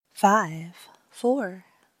5, 4,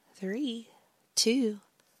 3, 2,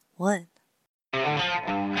 1.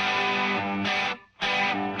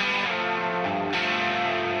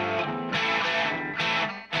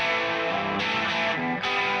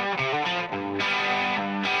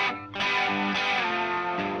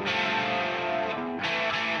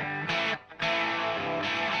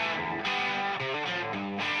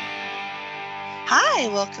 Hi,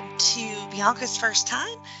 welcome to Bianca's First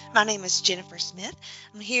Time. My name is Jennifer Smith.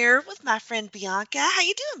 I'm here with my friend Bianca. How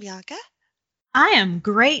you doing, Bianca? I am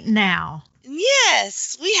great now.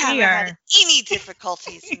 Yes, we We haven't had are any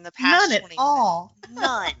difficulties in the none past at 20 minutes. all.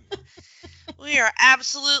 None. We are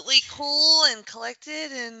absolutely cool and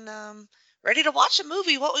collected and ready to watch a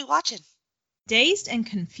movie. What we watching? Dazed and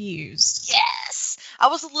Confused. Yes! I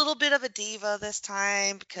was a little bit of a diva this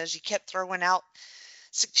time because you kept throwing out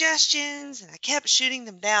suggestions and I kept shooting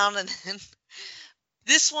them down, and then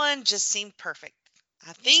this one just seemed perfect.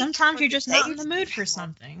 I think Sometimes for you're the just not in the days mood we've for had,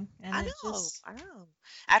 something, and I it know, just. I know.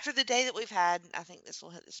 After the day that we've had, I think this will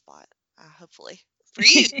hit the spot. Hopefully for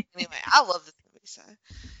you. Anyway, I love this movie. So,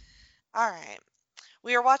 all right,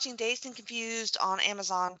 we are watching Dazed and Confused on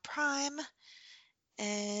Amazon Prime,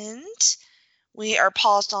 and we are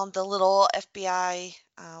paused on the little FBI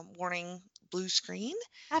warning blue screen.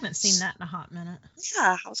 I haven't seen that in a hot minute.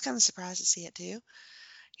 Yeah, I was kind of surprised to see it too.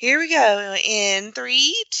 Here we go. In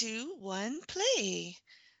 3, 2, 1, play.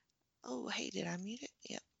 Oh, hey, did I mute it?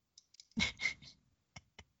 Yep.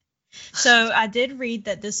 So I did read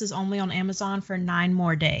that this is only on Amazon for 9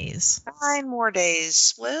 more days. 9 more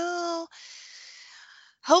days. Well,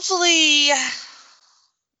 hopefully,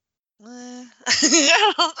 I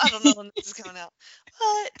don't know when this is coming out,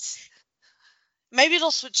 but maybe it'll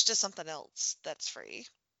switch to something else that's free.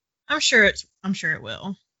 I'm sure it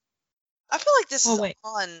will. I feel like this Well, is wait.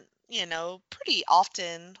 on, pretty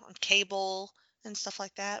often on cable and stuff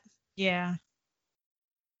like that. Yeah.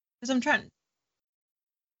 Because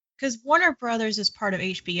Warner Brothers is part of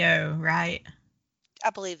HBO, right?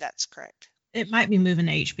 I believe that's correct. It might be moving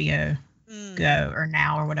to HBO Go or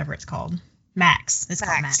Now or whatever it's called. Max. It's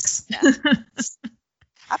called Max. Yeah.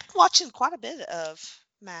 I've been watching quite a bit of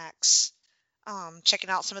Max. Checking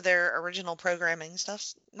out some of their original programming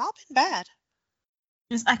stuff's not been bad.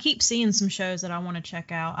 I keep seeing some shows that I want to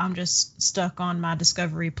check out. I'm just stuck on my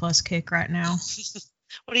Discovery Plus kick right now.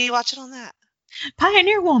 What are you watching on that?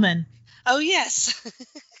 Pioneer Woman. Oh, yes.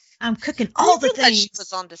 I'm cooking I all the didn't realize she things.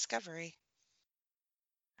 was on Discovery.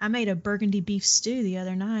 I made a burgundy beef stew the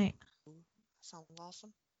other night. Sounds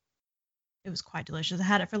awesome. It was quite delicious. I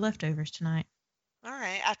had it for leftovers tonight. All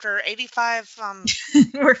right. After 85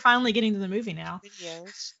 We're finally getting to the movie now.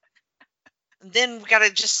 videos. And then we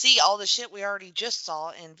gotta just see all the shit we already just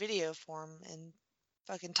saw in video form and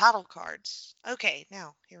fucking title cards. Okay,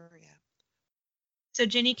 now here we go. So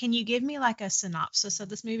Jenny, can you give me like a synopsis of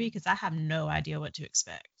this movie? Because I have no idea what to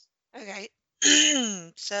expect. Okay.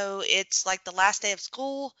 So it's like the last day of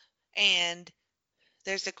school, and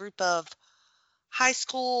there's a group of high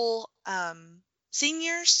school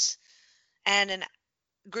seniors and a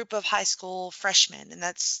group of high school freshmen, and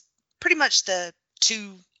that's pretty much the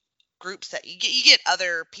two groups that you get. You get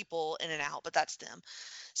other people in and out, but that's them.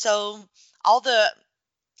 So all the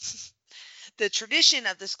tradition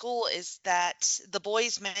of the school is that the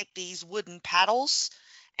boys make these wooden paddles,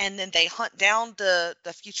 and then they hunt down the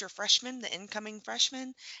future freshmen, the incoming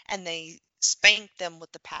freshmen, and they spank them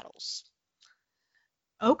with the paddles.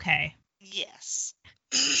 Okay. Yes.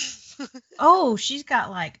 Oh, she's got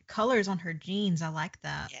like colors on her jeans. I like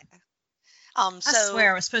that. Yeah. I So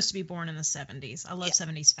swear I was supposed to be born in the 70s. I love yeah,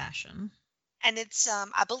 70s fashion. and it's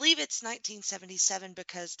I believe it's 1977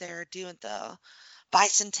 because they're doing the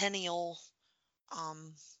bicentennial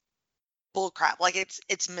um bullcrap. Like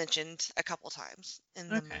it's mentioned a couple times in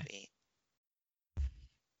the Okay. movie.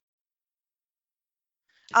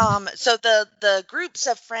 So the groups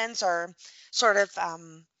of friends are sort of a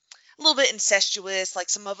little bit incestuous. Like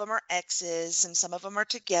some of them are exes and some of them are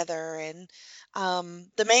together. And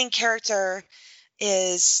the main character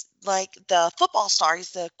is like the football star.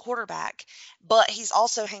 He's the quarterback, but he's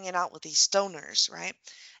also hanging out with these stoners, right?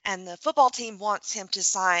 And the football team wants him to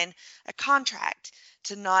sign a contract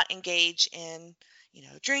to not engage in,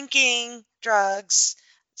 drinking, drugs,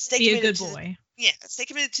 stay Be a committed good to, boy. yeah, stay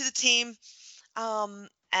committed to the team.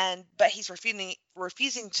 But he's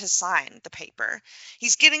refusing to sign the paper.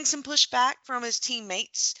 He's getting some pushback from his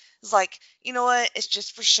teammates. It's like, you know what? It's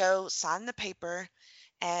just for show. Sign the paper,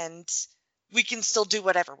 and we can still do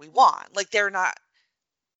whatever we want. Like they're not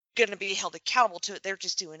going to be held accountable to it. They're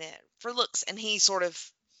just doing it for looks. And he sort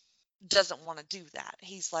of doesn't want to do that.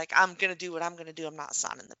 He's like, I'm going to do what I'm going to do. I'm not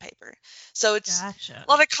signing the paper. So it's Gotcha.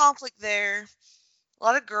 a lot of conflict there, a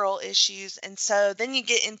lot of girl issues. And so then you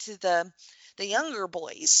get into the younger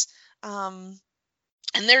boys.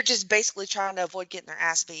 And they're just basically trying to avoid getting their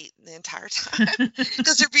ass beat the entire time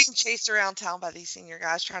because they're being chased around town by these senior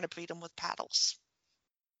guys trying to beat them with paddles.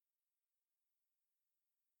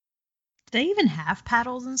 Do they even have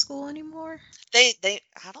paddles in school anymore? I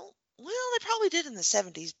don't, well, they probably did in the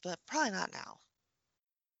 70s, but probably not now.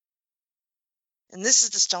 And this is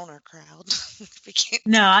the stoner crowd. If you can't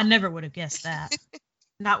No, I tell. never would have guessed that.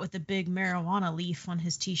 Not with the big marijuana leaf on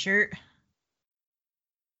his t-shirt.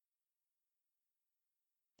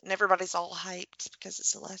 And everybody's all hyped because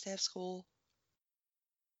it's the last day of school.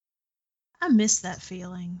 I miss that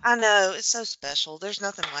feeling. I know, it's so special. There's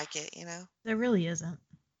nothing like it, you know? There really isn't.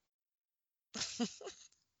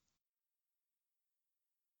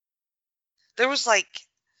 There was like,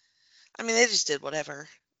 I mean, they just did whatever.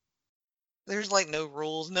 There's like no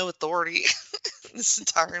rules, no authority in this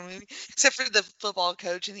entire movie, except for the football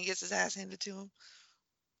coach and he gets his ass handed to him.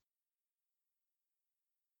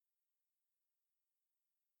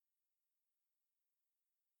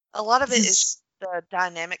 A lot of This it is is the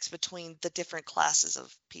dynamics between the different classes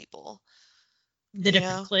of people, the you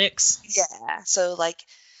different know? cliques. Yeah. So, like,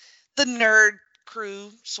 the nerd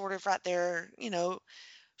crew, sort of right there,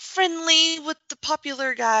 friendly with the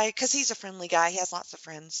popular guy, because he's a friendly guy. He has lots of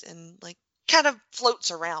friends and, like, kind of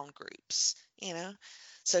floats around groups, you know?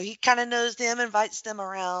 So he kind of knows them, invites them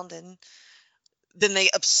around, and then they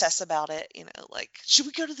obsess about it, like, should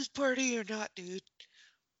we go to this party or not, dude?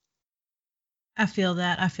 I feel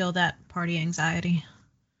that. I feel that party anxiety.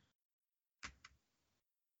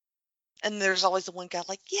 And there's always the one guy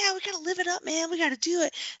like, yeah, we gotta live it up, man. We gotta do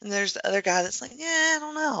it. And there's the other guy that's like, yeah, I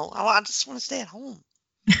don't know. I just want to stay at home,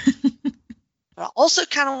 but I also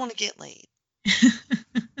kind of want to get laid.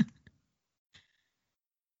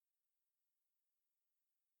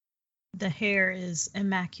 The hair is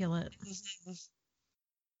immaculate. Mhm.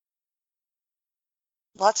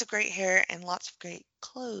 Lots of great hair and lots of great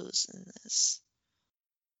clothes in this.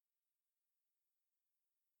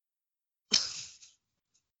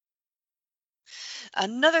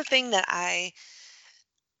 Another thing that I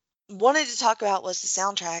wanted to talk about was the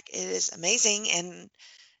soundtrack. It is amazing, and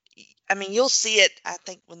I mean, you'll see it, I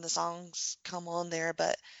think, when the songs come on there,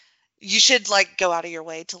 but you should like go out of your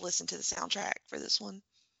way to listen to the soundtrack for this one.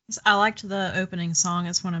 I liked the opening song.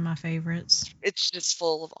 It's one of my favorites. It's just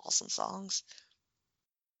full of awesome songs.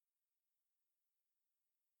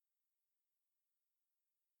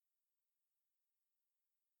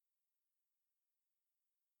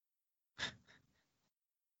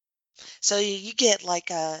 So you get like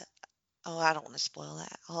a, oh, I don't want to spoil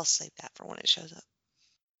that. I'll save that for when it shows up.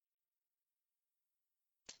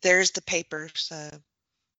 There's the paper, so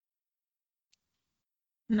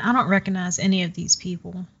And I don't recognize any of these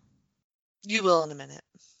people. you will in a minute.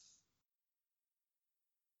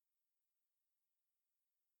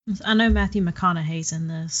 I know Matthew McConaughey's in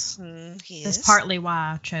this. He That's is. partly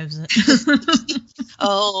why I chose it.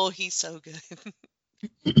 Oh, he's so good.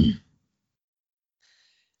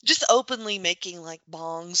 Just openly making like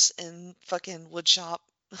bongs in fucking wood shop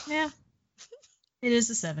Yeah, it is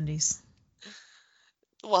the 70s.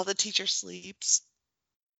 while the teacher sleeps.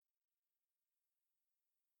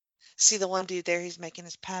 See the one dude there, he's making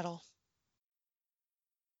his paddle.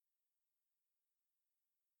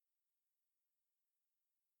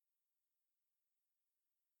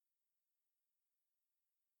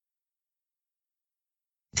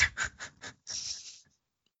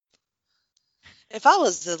 If I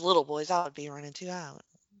was the little boys, I would be running too. I would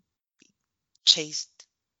be chased,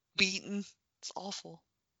 beaten. It's awful.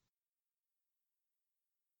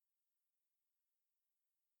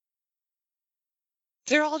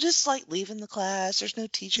 They're all just like leaving the class. There's no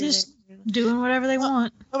teacher there. Just doing whatever they No-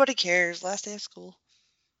 want. Nobody cares. Last day of school.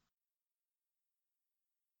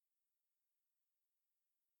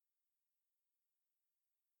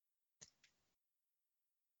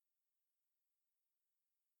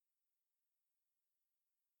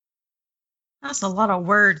 That's a lot of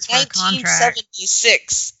words for a contract.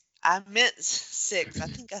 1976. I meant six. I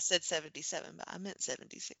think I said 77, but I meant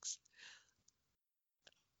 76.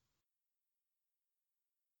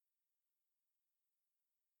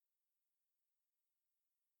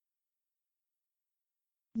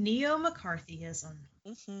 Neo McCarthyism.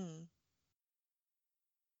 Hmm.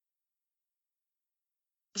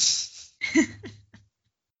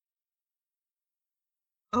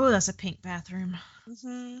 Oh, that's a pink bathroom.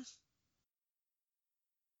 Hmm.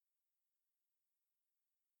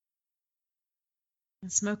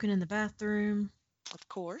 And smoking in the bathroom. Of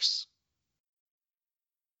course.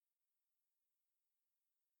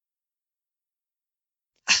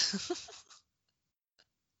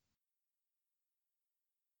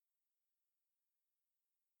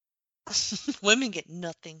 Women get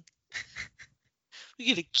nothing. We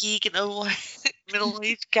get a geek, an old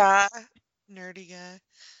middle-aged guy, nerdy guy.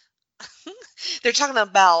 They're talking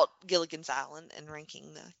about Gilligan's Island and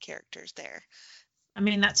ranking the characters there. I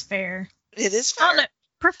mean, that's fair. It is I don't fair. know. The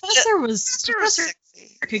Professor was Professor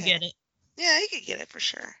sexy. could Yeah. get it. Yeah, he could get it for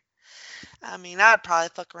sure. I mean, I'd probably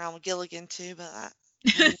fuck around with Gilligan too, but I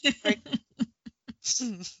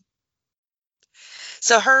mean,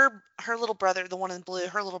 so her little brother, the one in blue,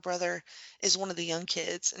 her little brother is one of the young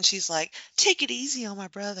kids, and she's like, "Take it easy on my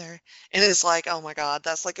brother," and it's like, oh my God,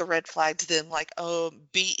 that's like a red flag to them, like, oh,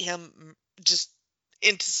 beat him just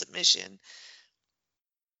into submission.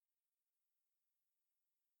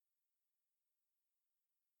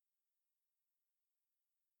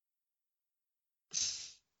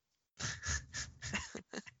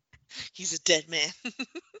 He's a dead man.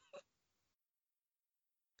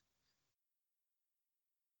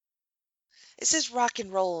 It says rock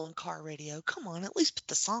and roll on car radio. Come on, at least put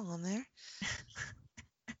the song on there.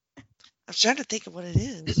 I'm trying to think of what it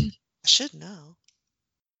is. I should know.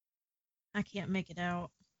 I can't make it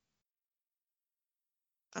out.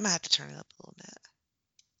 I'm gonna have to turn it up a little bit.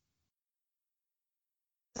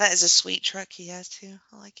 That is a sweet truck he has too.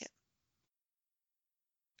 I like it.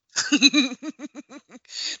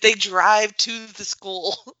 They drive to the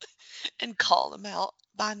school and call them out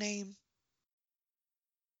by name.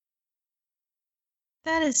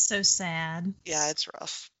 That is so sad. Yeah, it's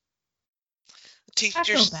rough. I feel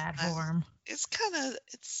Teachers, bad for him. it's kind of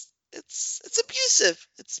it's abusive.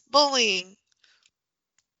 It's bullying.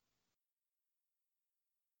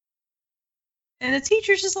 And the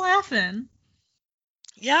teacher's just laughing.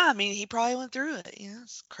 Yeah, I mean he probably went through it. Yeah,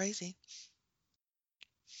 it's crazy.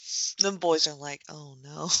 Them boys are like, oh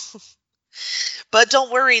no. But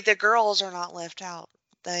don't worry, the girls are not left out.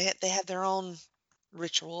 They have their own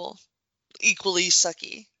ritual, equally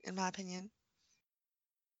sucky, in my opinion.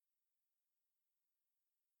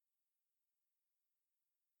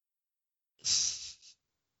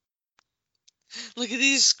 Look at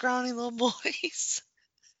these scrawny little boys.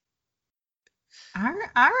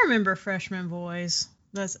 I remember freshman boys.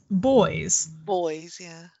 That's boys. Boys,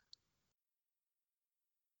 yeah.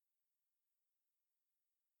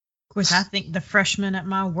 Of course, I think the freshmen at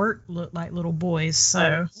my work look like little boys.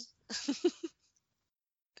 So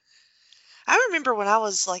I remember when I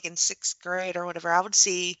was like in sixth grade or whatever, I would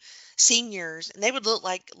see seniors and they would look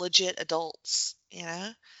like legit adults, you know?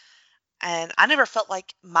 And I never felt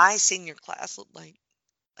like my senior class looked like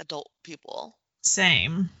adult people.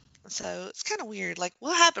 same. So it's kind of weird. Like,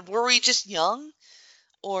 what happened? Were we just young?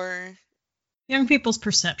 Or, Young people's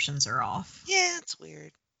perceptions are off. yeah, it's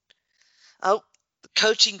weird. Oh, the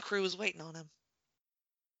coaching crew was waiting on him.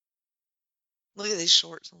 Look at these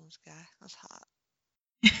shorts on this guy. That's hot.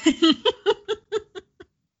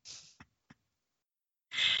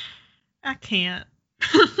 I can't.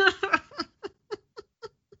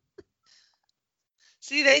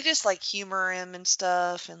 See, they just like humor him and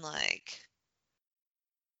stuff and like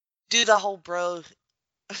do the whole bro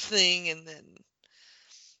thing, and then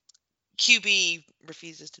QB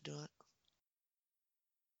refuses to do it.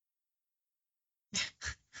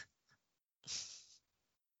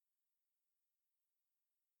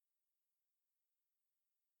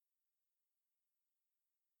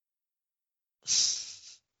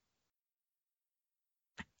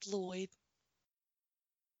 Lloyd.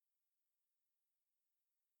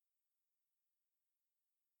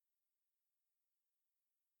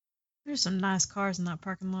 There's some nice cars in that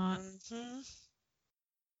parking lot. Hmm.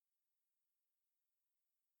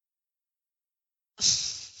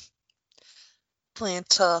 Playing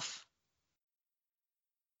tough.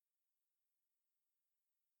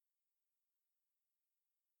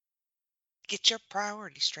 Get your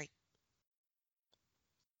priorities straight.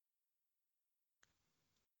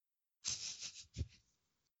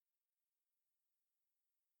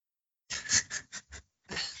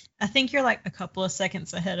 I think you're like a couple of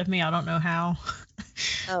seconds ahead of me. I don't know how.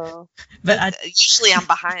 Oh, But I usually I'm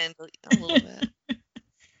behind a little bit.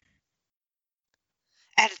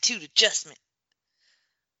 Attitude adjustment.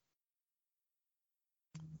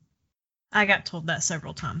 I got told that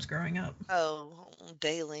several times growing up. Oh,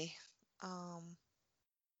 daily. Um,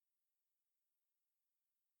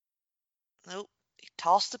 nope. He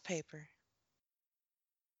tossed the paper.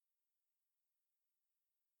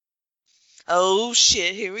 Oh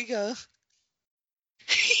shit, here we go.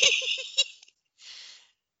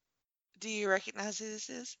 Do you recognize who this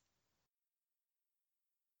is?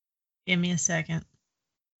 Give me a second.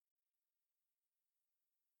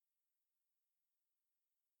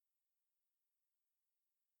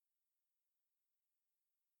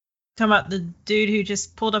 Talking about the dude who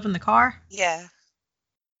just pulled up in the car? Yeah,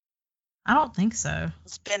 I don't think so.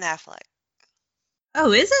 it's Ben Affleck.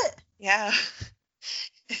 Oh, is it? Yeah.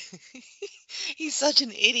 He's such an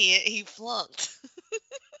idiot. He flunked.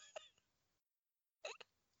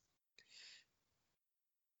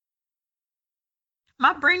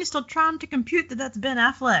 My brain is still trying to compute that that's Ben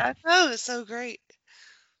Affleck. I know, it's so great.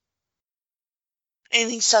 And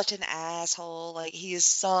he's such an asshole. Like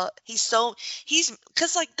he's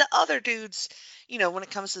because like the other dudes, when it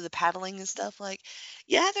comes to the paddling and stuff, like,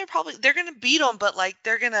 yeah, they're gonna beat them, but like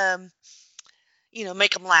they're gonna,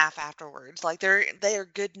 make them laugh afterwards. Like they are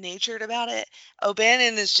good natured about it.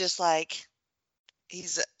 O'Bannon is just like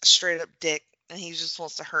he's a straight up dick, and he just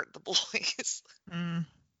wants to hurt the boys. Mm.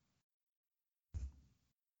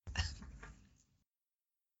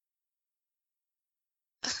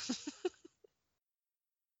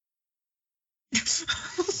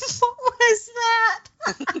 What was that?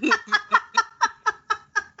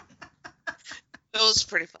 It was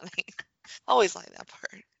pretty funny. Always like that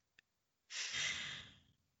part.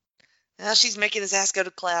 Now she's making his ass go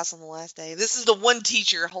to class on the last day. This is the one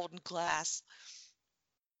teacher holding class.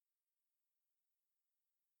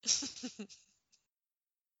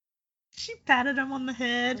 She patted him on the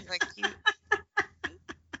head. Like cute.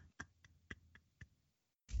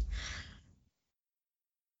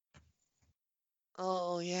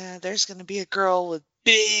 Oh yeah, there's gonna be a girl with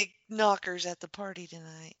big knockers at the party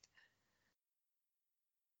tonight.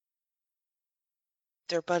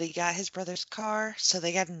 Their buddy got his brother's car, so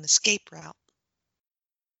they got an escape route.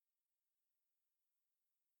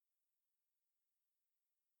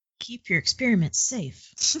 Keep your experiments safe.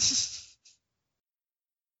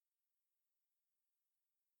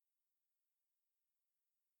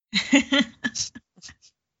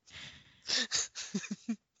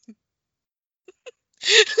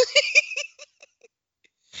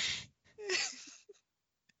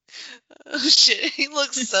 Oh shit, he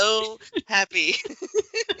looks so happy.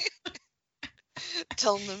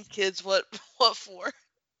 Telling them kids what for.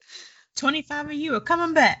 25 of you are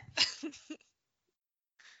coming back.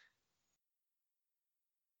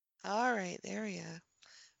 All right, there we go.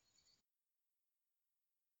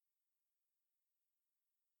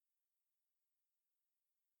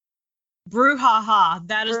 Brouhaha.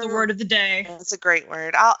 That is the word of the day. That's a great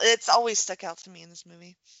word. It's always stuck out to me in this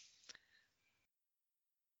movie.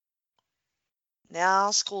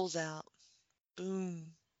 Now school's out. Boom.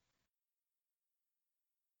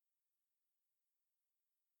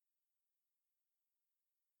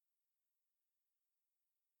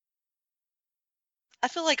 I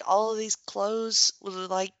feel like all of these clothes would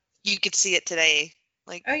like you could see it today.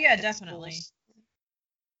 Like Oh, yeah, at definitely. schools.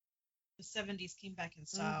 The 70s came back in Mhm.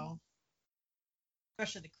 style,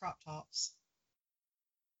 especially the crop tops.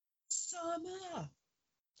 Summer.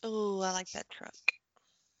 Oh, I like that truck.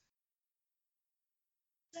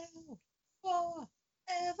 So forever.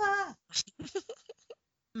 I'm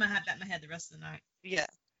gonna have that in my head the rest of the night. Yeah.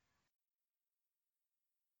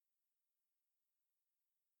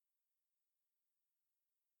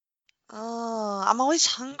 Oh, I'm always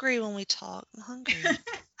hungry when we talk. I'm hungry.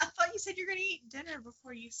 I thought you said you were gonna eat dinner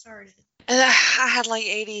before you started. And I had like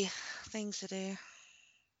 80 things to do.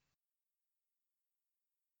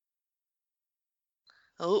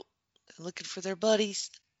 Oh, looking for their buddies.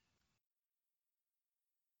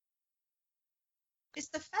 It's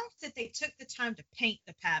the fact that they took the time to paint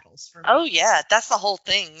the paddles for Oh me. yeah, that's the whole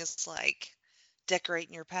thing. It's like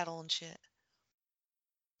decorating your paddle and shit.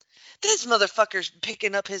 This motherfucker's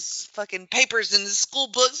picking up his fucking papers and his school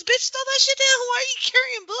books. Bitch, throw that shit down. Why are you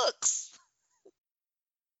carrying books?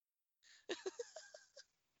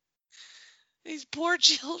 These poor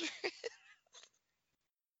children.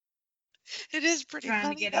 It is pretty Trying to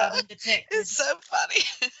funny get though. out undetected. It's so funny.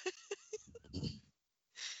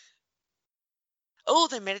 Oh,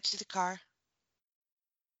 they made it to the car.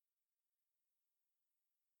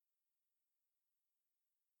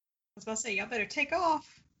 I was about to say, y'all better take off.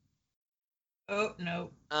 Oh,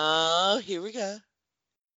 no. Oh, here we go.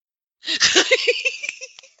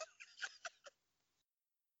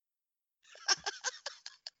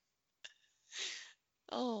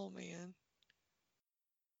 Oh man.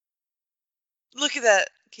 Look at that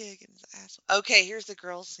kid getting his ass. Okay, here's the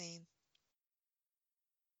girl scene.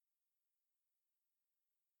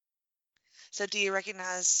 So do you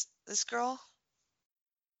recognize this girl?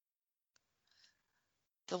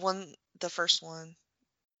 The first one.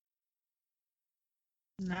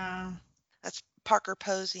 Nah. That's Parker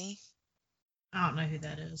Posey. I don't know who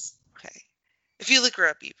that is. Okay. If you look her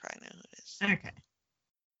up, you probably know who it is. Okay.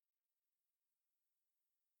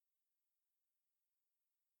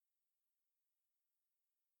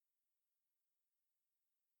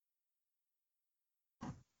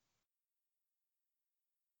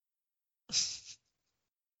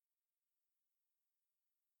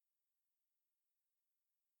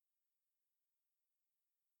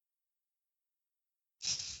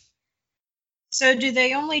 So do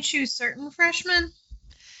they only choose certain freshmen?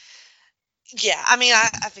 Yeah, I mean, I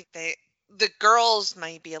think the girls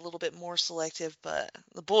may be a little bit more selective, but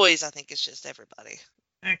the boys, I think it's just everybody.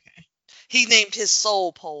 Okay. He named his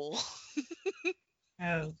soul pole.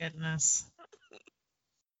 Oh goodness.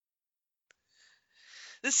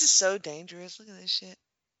 This is so dangerous. Look at this shit.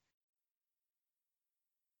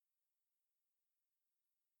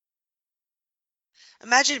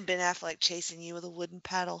 Imagine Ben Affleck chasing you with a wooden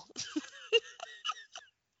paddle.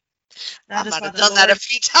 I That is might why have the done that a Lord.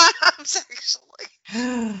 few times, actually,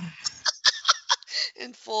 I'm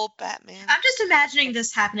in full Batman. just imagining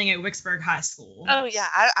this happening at Wicksburg High School. Oh, yeah,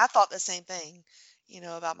 I thought the same thing,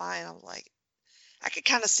 about mine. I was like, I could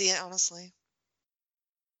kind of see it, honestly.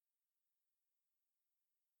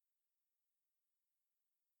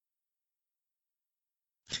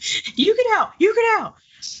 You get out. You get out.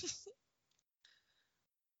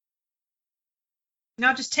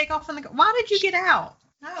 Now just take off on the. Why did you get out?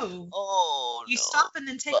 No. Oh, You no. stop and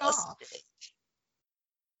then take off. Busted.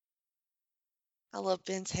 I love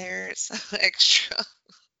Ben's hair. It's so extra.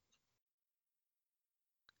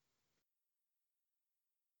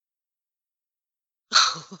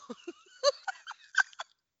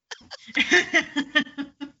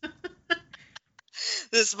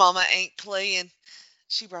 This mama ain't playing.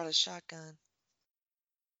 She brought a shotgun.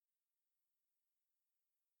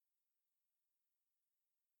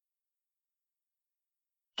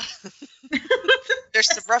 There's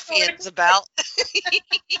some ruffians about.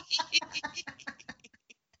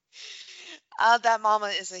 That mama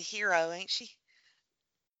is a hero, ain't she?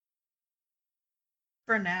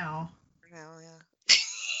 For now. No, yeah.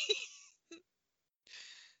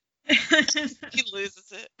 Because He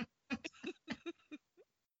loses it.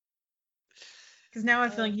 now I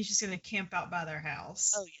feel like Uh, he's just gonna camp out by their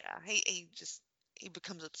house. oh yeah, he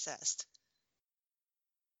becomes obsessed.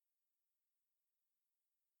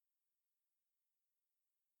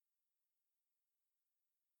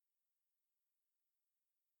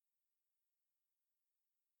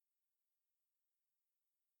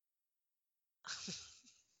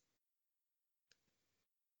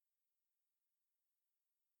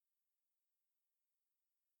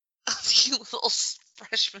 You little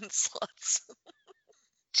freshman sluts.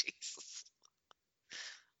 Jesus.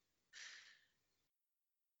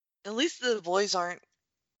 At least the boys aren't.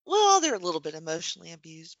 Well, they're a little bit emotionally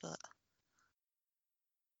abused, but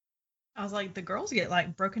I was like, the girls get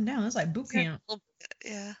like broken down. It's like boot yeah, camp. a little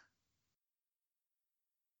bit, yeah.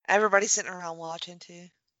 Everybody's sitting around watching too.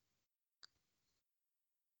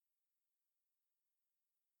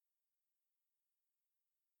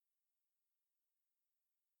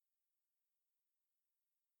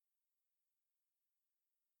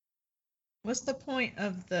 What's the point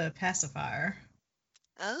of the pacifier?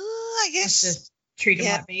 Oh, I It's guess. just treat them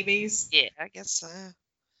Yeah, like babies. yeah, I guess so.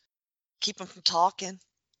 Keep them from talking.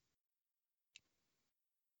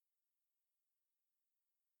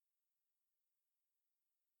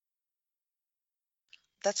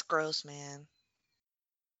 That's gross, man.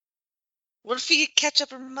 What if you get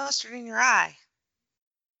ketchup and mustard in your eye?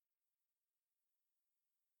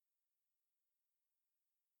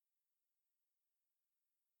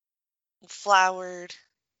 Floured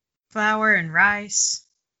Flour and rice.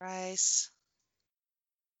 rice.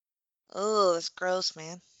 Oh, that's gross,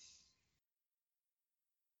 man.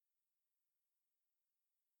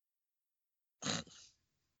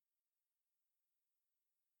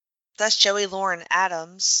 That's Joey Lauren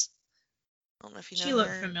Adams. I don't know if you She know looked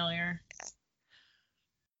her. familiar.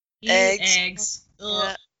 Ew, Eggs. eggs. Ugh.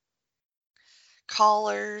 Yeah.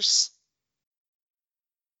 Collars.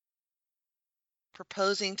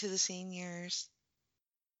 Proposing to the seniors.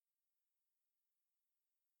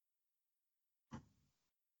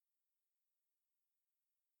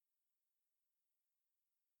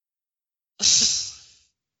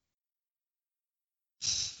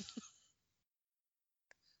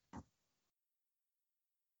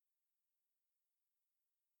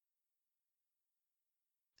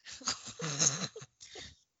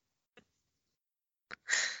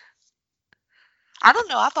 I don't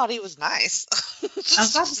know. I thought he was nice. I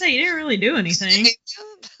was about to say you didn't really do anything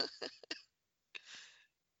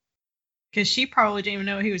because she probably didn't even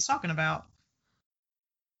know what he was talking about.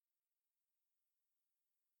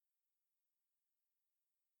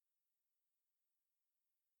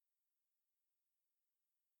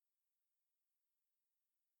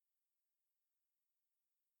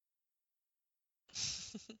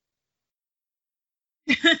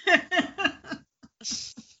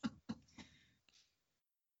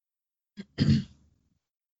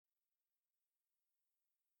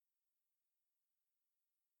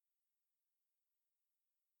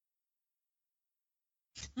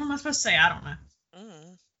 What am I supposed to say? I don't know.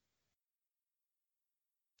 Mm.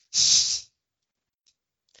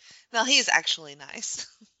 No, he is actually nice.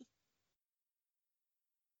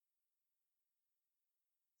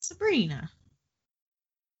 Sabrina.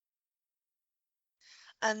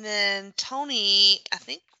 And then Tony, I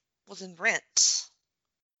think, was in Rent.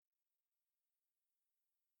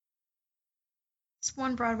 It's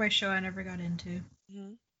one Broadway show I never got into.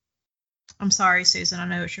 Hmm. I'm sorry, Susan. I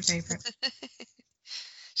know it's your favorite.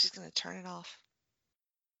 She's gonna turn it off.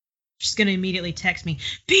 She's gonna immediately text me,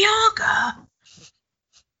 Bianca.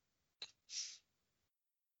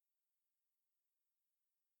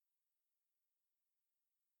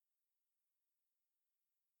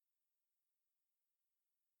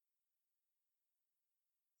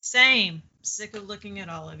 Same. Sick of looking at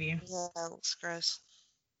all of you. Yeah, that looks gross.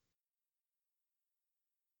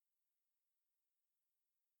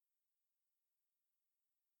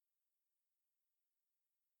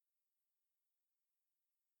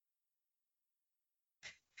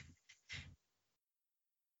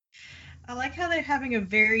 I like how they're having a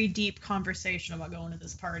very deep conversation about going to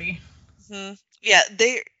this party. Hmm. Yeah,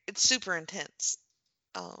 it's super intense.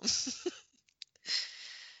 Um,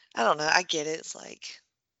 I don't know. I get it. It's like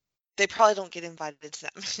they probably don't get invited to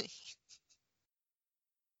that many.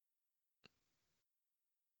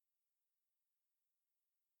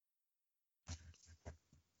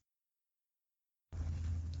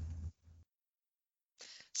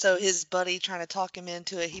 So his buddy trying to talk him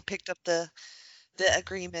into it, he picked up the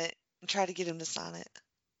agreement and tried to get him to sign it.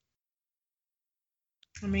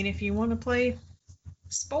 I mean, if you want to play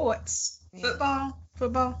sports, Yeah.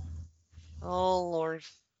 football. Oh Lord.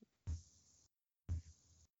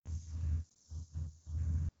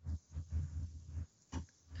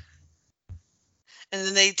 And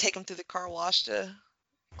then they take him through the car wash to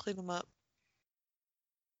clean him up.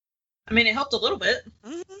 I mean, it helped a little bit.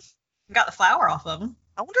 Hmm. Got the flour off of them.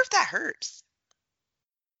 I wonder if that hurts.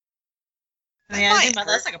 I That mean, I might think about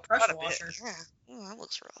hurt that's like a quite pressure a bit. washer. Yeah. Oh, that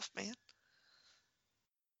looks rough, man.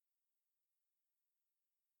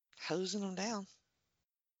 Hosing him down.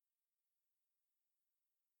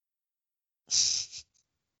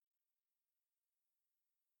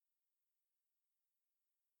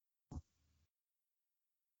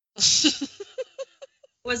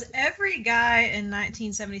 Was every guy in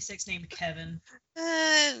 1976 named Kevin?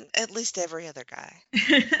 At least every other guy.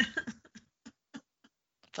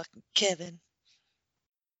 Fucking Kevin.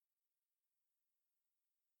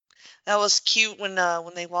 That was cute when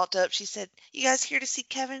they walked up. She said, "You guys here to see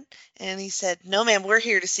Kevin?" And he said, "No, ma'am, we're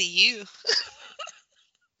here to see you."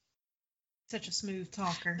 Such a smooth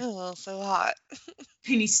talker. Oh, so hot.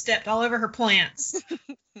 And he stepped all over her plants.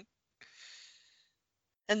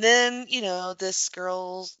 And then, this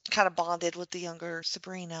girl kind of bonded with the younger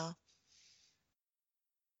Sabrina,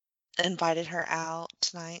 invited her out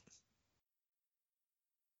tonight.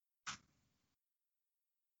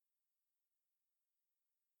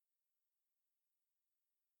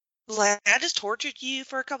 Was like, I just tortured you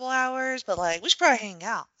for a couple hours, but like, we should probably hang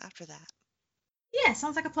out after that. Yeah,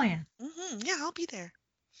 sounds like a plan. Yeah, I'll be there.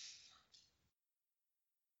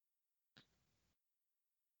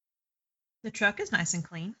 The truck is nice and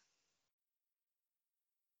clean.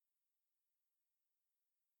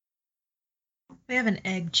 They have an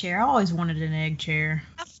egg chair. I always wanted an egg chair.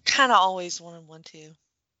 I've kind of always wanted one too.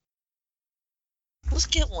 Let's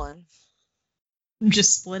get one.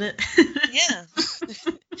 Just split it. Yeah.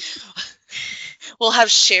 We'll have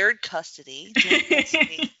shared custody, joint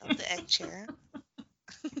custody of the egg chair.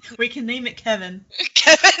 We can name it Kevin.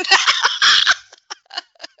 Kevin.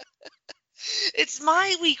 It's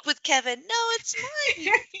my week with Kevin. No, it's my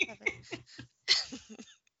week with Kevin.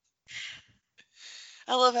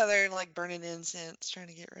 I love how they're like burning incense, trying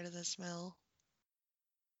to get rid of the smell.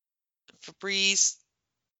 Febreze.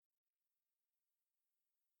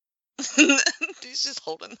 He's just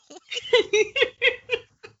holding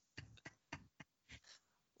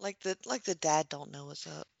like the dad don't know what's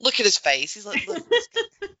up. Look at his face. He's like, look at this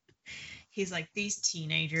guy. He's like, these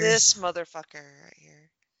teenagers. This motherfucker right here.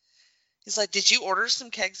 He's like, did you order some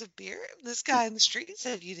kegs of beer? This guy in the street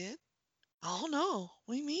said you did. Oh no.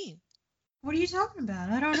 What do you mean? What are you talking about?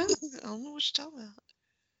 I don't know. I don't know what you're talking about.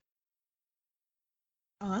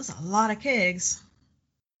 Oh, that's a lot of kegs.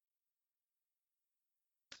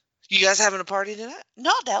 You guys having a party tonight?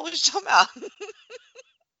 No, Dad, what you talking about?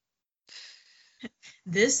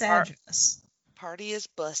 This Our address. party is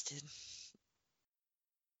busted.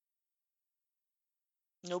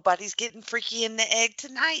 Nobody's getting freaky in the egg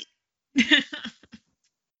tonight.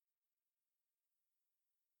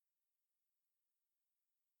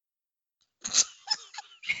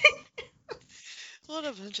 What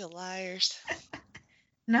a bunch of liars.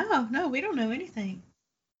 No, no, we don't know anything.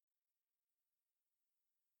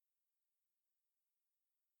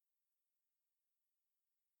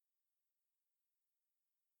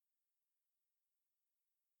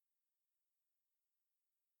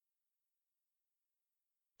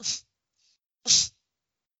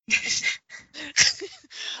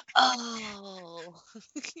 Oh.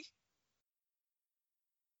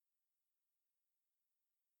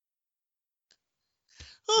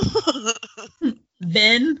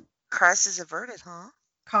 Ben Crisis averted, huh?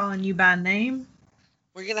 calling you by name.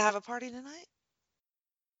 We're gonna have a party tonight?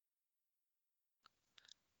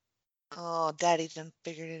 Oh, Daddy done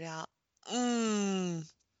figured it out. Mm. If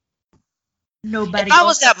Nobody I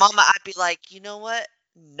was else. that mama, I'd be like, you know what?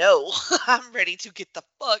 No, I'm ready to get the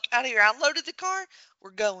fuck out of here. I loaded the car.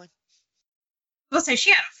 We're going. Let's say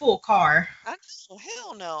she had a full car. I know,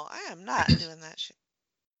 hell no. I am not doing that shit.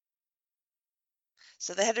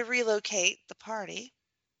 So they had to relocate the party.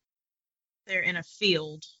 They're in a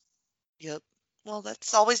field. Yep. Well,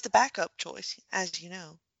 that's always the backup choice, as you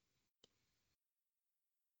know.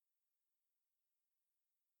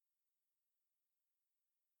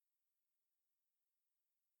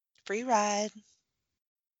 Free ride.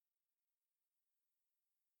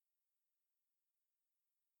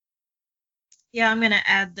 Yeah, I'm gonna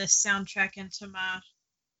add this soundtrack into my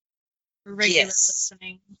regular Yes.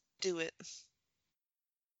 listening. Do it.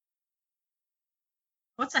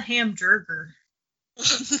 What's a hamburger?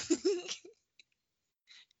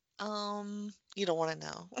 You don't want to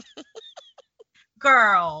know.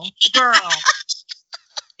 Girl.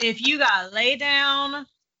 If you gotta lay down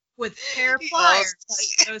with a pair of Y'all pliers,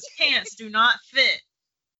 those pants do not fit.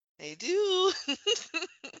 They do.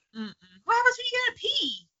 Mm-mm. What happens when you gotta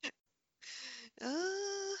pee?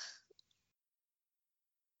 Uh,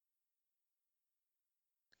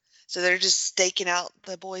 so they're just staking out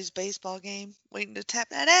the boys' baseball game, waiting to tap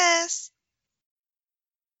that ass.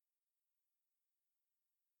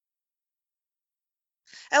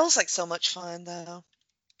 That looks like so much fun, though.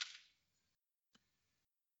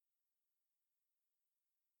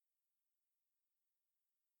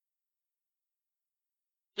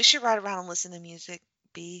 We should ride around and listen to music,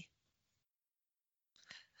 B.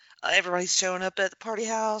 Everybody's showing up at the party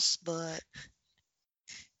house, but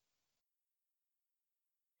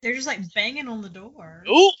They're just like banging on the door.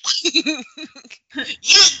 oh,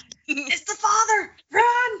 It's yeah. the father!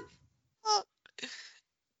 Run!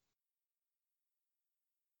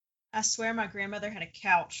 I swear my grandmother had a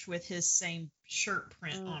couch with his same shirt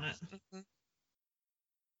print on it. Mm-hmm.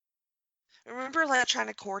 Remember, like trying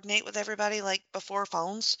to coordinate with everybody, like before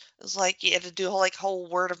phones. It was like you had to do a whole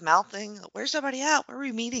word of mouth thing. Where's everybody at? Where are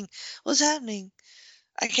we meeting? What's happening?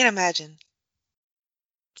 I can't imagine.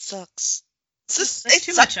 Sucks. That's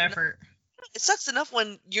too much effort. It sucks enough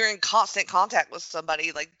when you're in constant contact with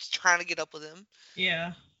somebody, like trying to get up with them.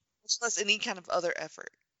 Yeah. Much less any kind of other effort.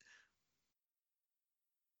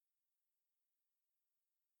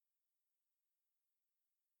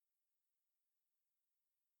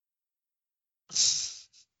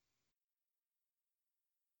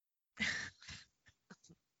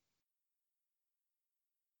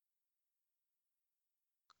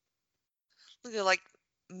 Look at like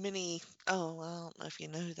mini. Oh, well, I don't know if you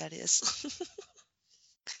know who that is.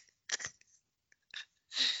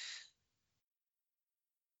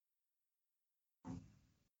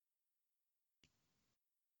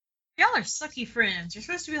 Y'all are sucky friends. You're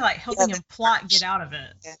supposed to be like Yeah, helping him plot get out of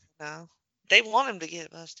it. yeah, no. They want him to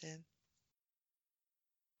get busted.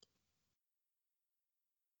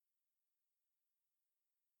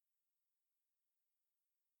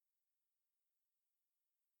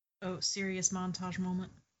 Oh, serious montage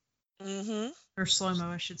moment. Mm-hmm. Or slow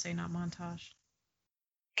mo, I should say, not montage.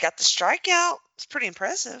 Got the strikeout. It's pretty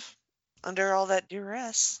impressive under all that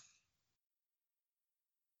duress.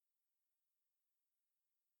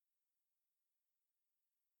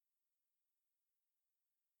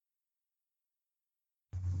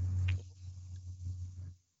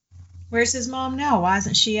 Where's his mom now? Why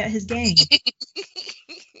isn't she at his game?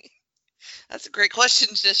 That's a great question.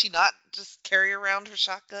 Does she not just carry around her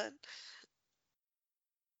shotgun?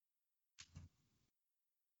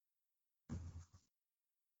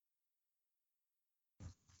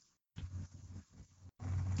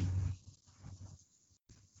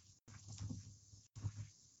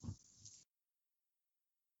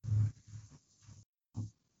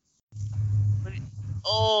 What do you-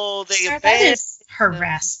 Oh, they Sir, that abandoned is him.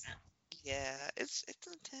 harassment. Yeah, it's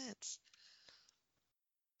intense.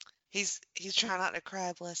 He's trying not to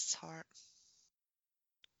cry, bless his heart.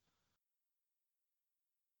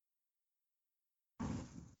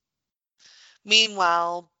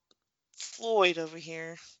 Meanwhile, Floyd over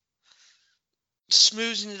here,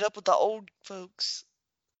 schmoozing it up with the old folks.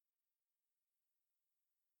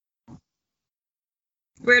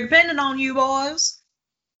 We're depending on you boys.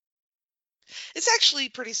 It's actually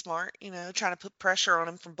pretty smart, trying to put pressure on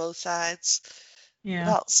him from both sides Yeah.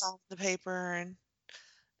 about signing the paper and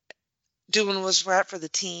doing what's right for the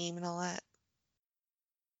team and all that.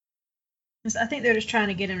 I think they're just trying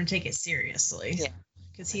to get him to take it seriously. Yeah.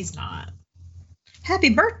 Because he's not. Happy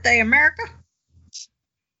birthday, America!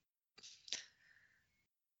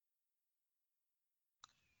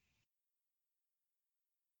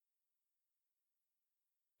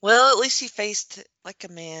 Well, at least he faced it like a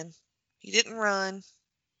man. He didn't run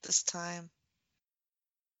this time.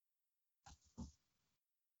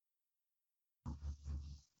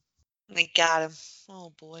 And they got him.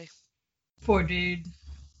 Oh boy. Poor dude.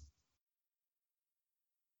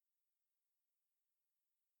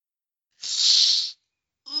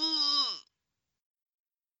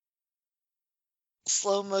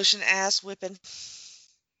 Slow motion ass whipping.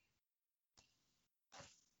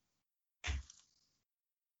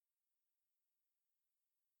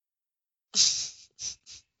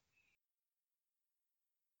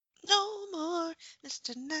 No more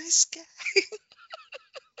Mr. Nice Guy.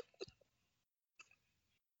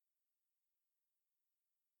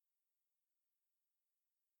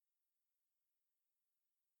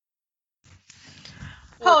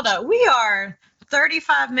 Hold up. We are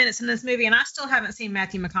 35 minutes in this movie, and I still haven't seen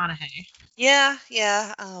Matthew McConaughey. Yeah.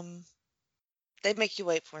 They make you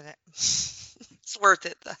wait for that. It's worth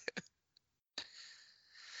it though.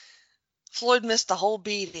 Floyd missed the whole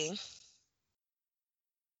beating.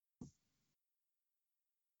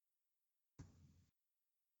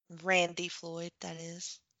 Randy Floyd, that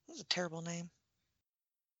is. That's a terrible name.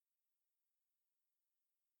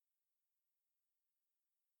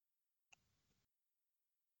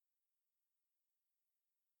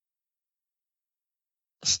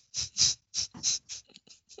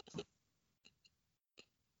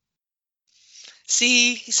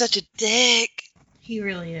 See, he's such a dick. He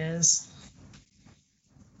really is.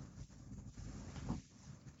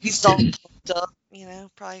 He's all pumped up,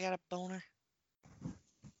 probably got a boner.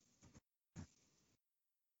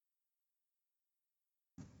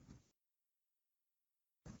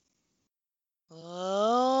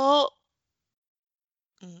 Oh.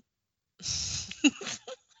 Mm.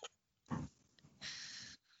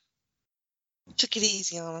 Took it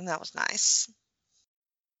easy on him. That was nice.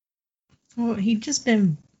 Well, he'd just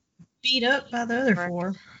been beat up by the other Right.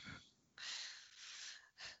 four.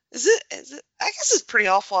 Is it? I guess it's pretty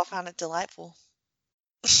awful. I found it delightful.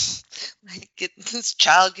 This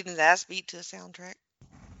child getting his ass beat to a soundtrack.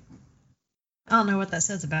 I don't know what that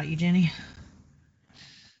says about you, Jenny.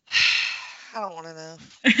 I don't want to know.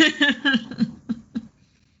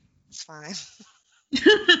 It's fine.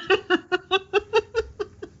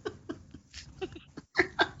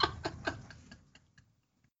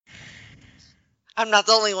 I'm not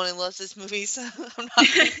the only one who loves this movie, so I'm not.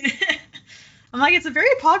 I'm like, it's a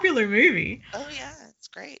very popular movie. Oh yeah, it's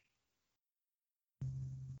great.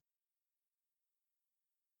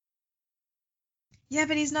 Yeah,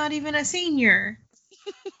 but he's not even a senior.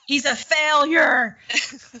 He's a failure.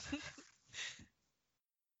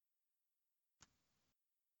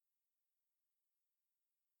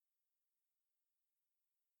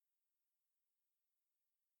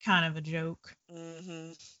 Kind of a joke.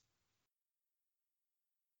 Hmm.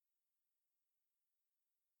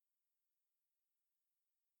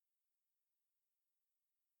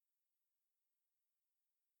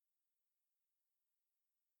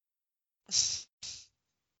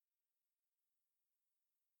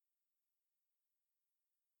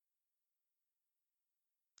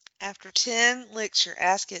 After 10 licks, your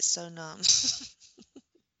ass gets so numb.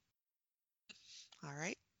 All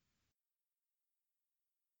right.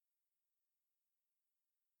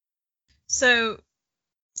 So,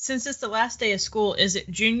 since it's the last day of school, is it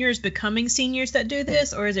juniors becoming seniors that do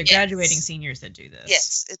this, or is it graduating Yes. seniors that do this?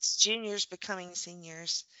 Yes, it's juniors becoming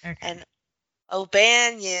seniors. Okay. And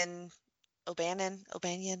O'Banion, Ben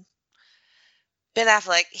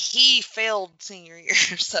Affleck, he failed senior year,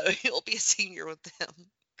 so he'll be a senior with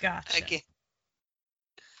them Gotcha. again.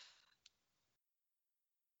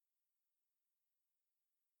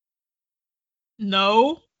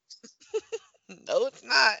 No, No, it's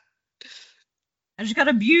not. I just got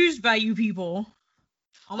abused by you people.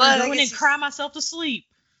 I'm But gonna I go in guess and cry myself to sleep.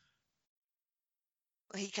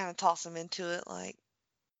 he kind of tossed them into it, like,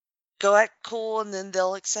 go act cool and then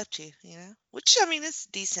they'll accept you, Which, I mean, it's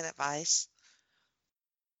decent advice.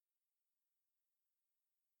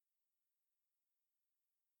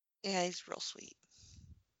 Yeah, he's real sweet.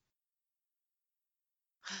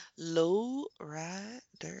 Low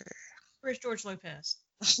rider. Where's George Lopez?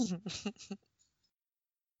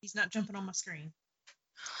 He's not jumping on my screen.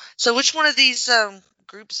 So, which one of these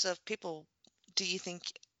groups of people do you think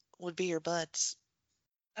would be your buds?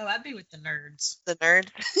 Oh, I'd be with the nerds. The nerd?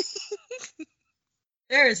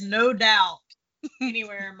 There is no doubt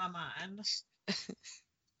anywhere in my mind.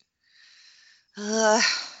 uh,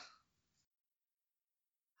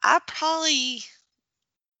 I'd probably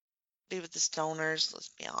be with the stoners, let's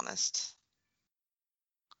be honest.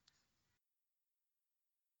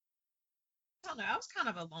 I don't know. I was kind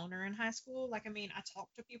of a loner in high school. Like, I mean, I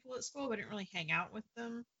talked to people at school, but didn't really hang out with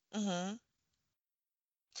them. Hmm.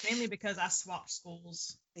 Mainly because I swapped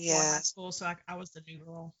schools for Yeah. high school, so I was the new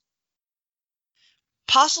girl.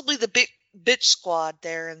 Possibly the big bitch squad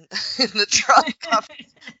there in, in the truck.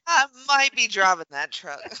 I might be driving that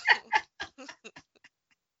truck.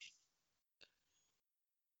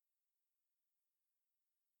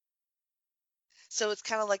 So it's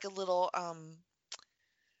kind of like a little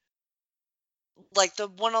like the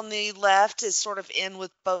one on the left is sort of in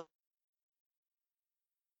with both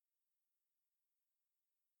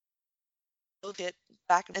it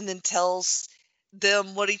back and then tells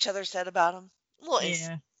them what each other said about him. A little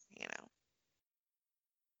instant, Yeah. you know.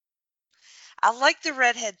 I like the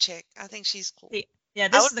redhead chick. I think she's cool. Yeah, I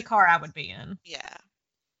this would is the car I would be in. yeah.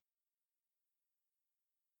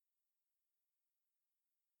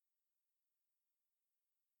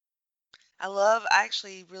 I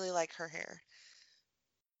actually really like her hair.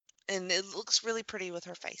 And it looks really pretty with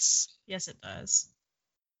her face. Yes, it does.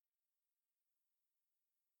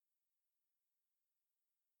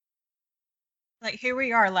 Like, here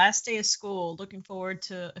we are, last day of school, looking forward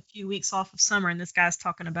to a few weeks off of summer, and this guy's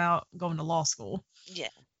talking about going to law school. Yeah.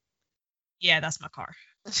 Yeah, that's my car.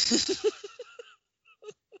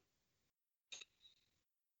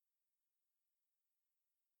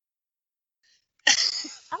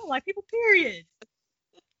 I don't like people, period.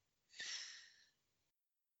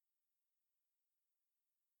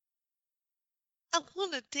 I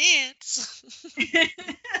want to dance.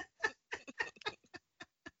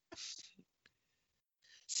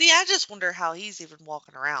 See, I just wonder how he's even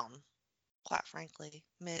walking around, quite frankly.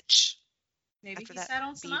 Mitch, Maybe after he that sat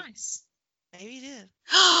on some beating. ice. Maybe he did.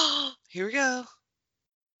 Here we go.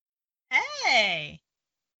 Hey!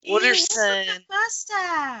 Ew, what's with the Wooderson.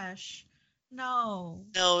 mustache? No.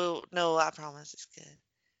 No, no, I promise it's good.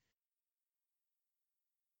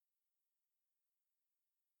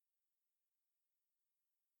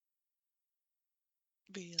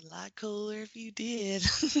 Be a lot cooler if you did.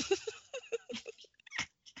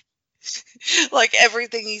 Like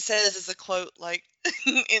everything he says is a quote, like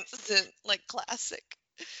instant, like classic.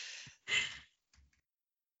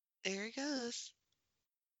 There he goes.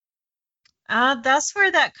 That's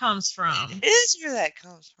where that comes It from. is where that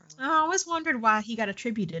comes from. I always wondered why he got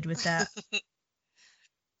attributed with that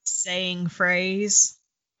saying phrase,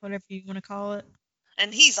 whatever you want to call it.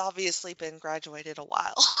 And he's obviously been graduated a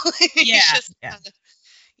while. He's Yeah, just yeah. kind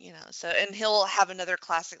of, so, and he'll have another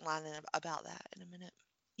classic line about that in a minute.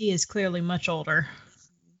 He is clearly much older.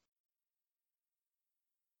 Mhm.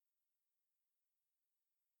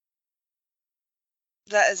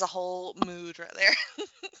 That is a whole mood right there.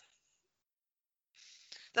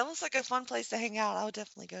 That looks like a fun place to hang out. I would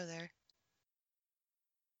definitely go there.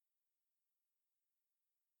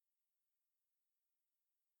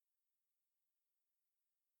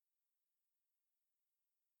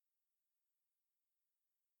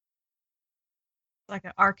 Like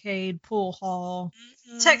an arcade pool hall.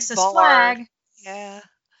 Hmm. Texas Bar. flag. Yeah.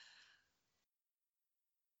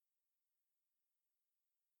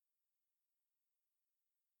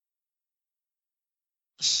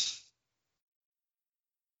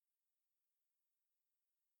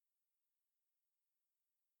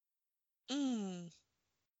 Mm.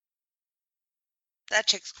 That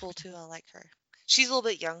chick's cool too. I like her. She's a little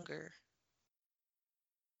bit younger.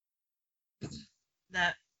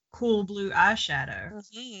 That cool blue eyeshadow.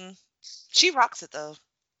 Hmm. She rocks it though.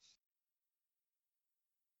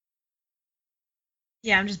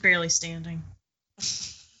 Yeah, I'm just barely standing.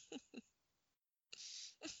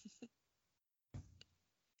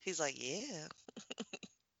 He's like, yeah.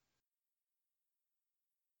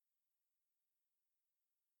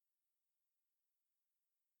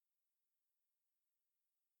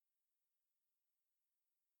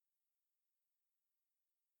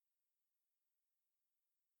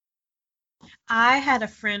 I had a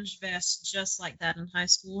fringe vest just like that in high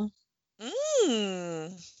school.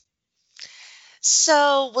 Mm.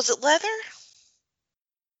 So, was it leather?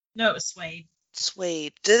 No, it was suede.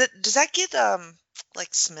 Suede. Does that get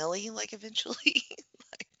like smelly, like eventually?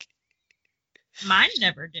 Like, Mine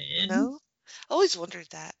never did. no? I always wondered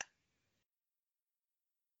that.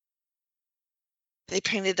 They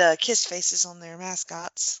painted kiss faces on their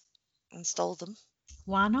mascots and stole them.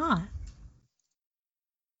 Why not?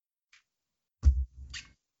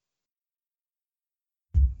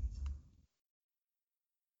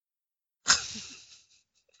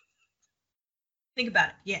 Think about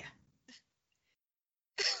it. Yeah.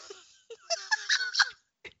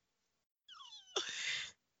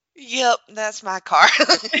 Yep, that's my car.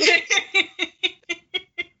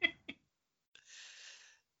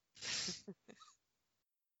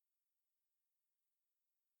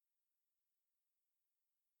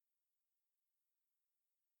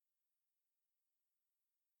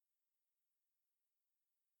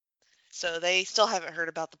 So they still haven't heard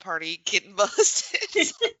about the party getting busted.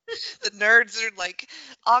 The nerds are like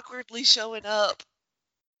awkwardly showing up.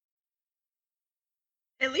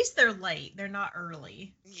 At least they're late. They're not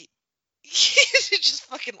early. It just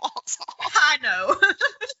fucking walks off. I know.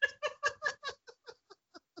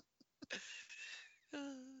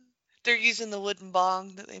 They're using the wooden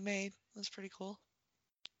bong that they made. That's pretty cool.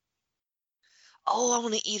 Oh, I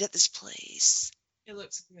want to eat at this place. It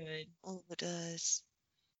looks good. Oh, it does.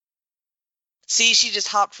 See, she just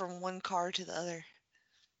hopped from one car to the other.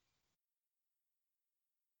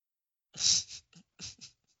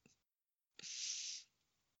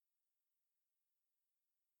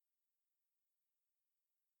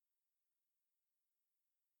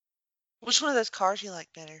 Which one of those cars do you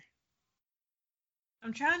like better?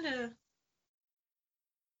 I'm trying to.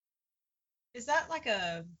 Is that like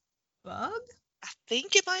a bug? I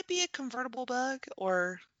think it might be a convertible bug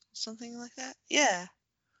or something like that. Yeah.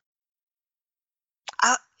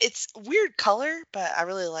 It's weird color, but I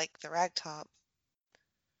really like the rag top.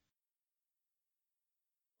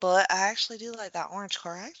 But I actually do like that orange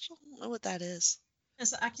car. I actually don't know what that is.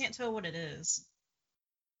 I can't tell what it is.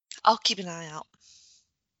 I'll keep an eye out.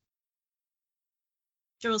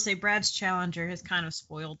 Joe will say Brad's Challenger has kind of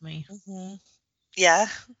spoiled me. Hmm. Yeah.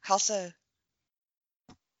 How so?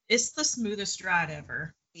 It's the smoothest ride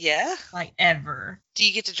ever. Yeah. Like, ever. Do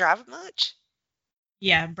you get to drive it much?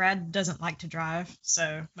 Yeah, Brad doesn't like to drive,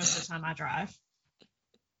 so most of the time I drive.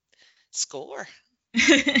 Score.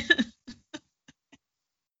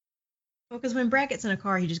 Well, because when Brad gets in a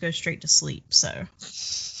car, he just goes straight to sleep, so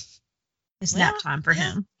it's Well, nap time for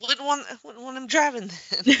yeah. him. Wouldn't want him driving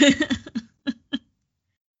then.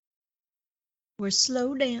 We're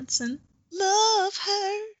slow dancing. Love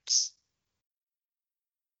hurts.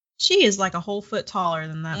 She is like a whole foot taller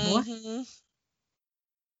than that boy. Mm-hmm.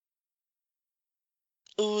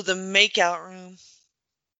 Ooh, the makeout room.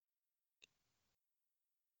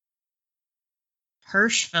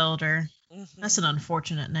 Hirschfelder. That's an Hmm.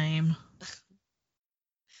 unfortunate name.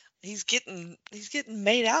 He's getting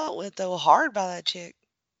made out with though hard by that chick.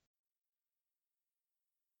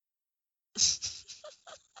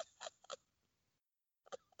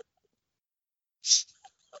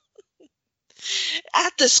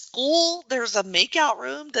 At the school, there's a makeout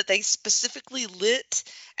room that they specifically lit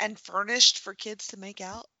and furnished for kids to make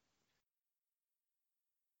out.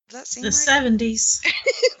 Does that The seem right? 70s.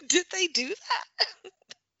 Did they do that?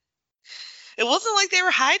 It wasn't like they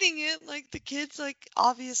were hiding it. Like the kids, like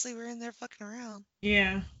obviously were in there fucking around.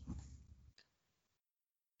 Yeah.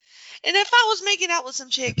 And if I was making out with some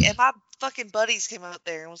chick and my fucking buddies came out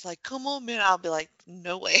there and was like, "Come on, man," I'll be like,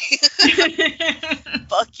 "No way,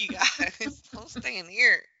 fuck you guys, I'm staying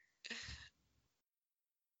here."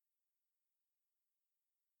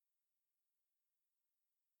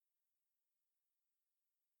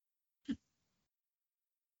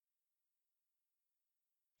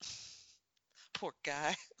 Poor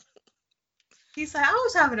guy. He's like, I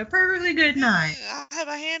was having a perfectly good night. I have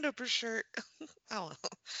a hand up her shirt. Oh,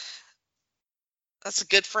 that's a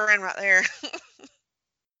good friend right there.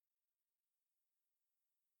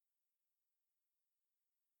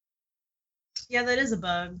 Yeah, that is a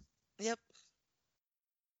bug. Yep.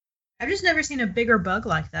 I've just never seen a bigger bug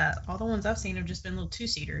like that. All the ones I've seen have just been little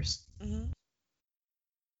two-seaters. Hmm.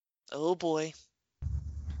 Oh boy.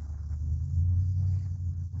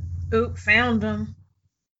 Oop, found them.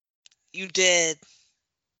 You did.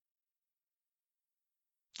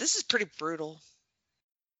 This is pretty brutal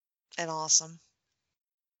and awesome.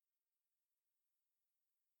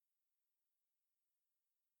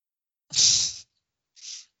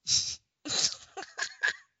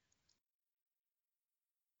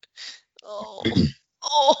 Oh.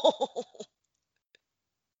 Oh.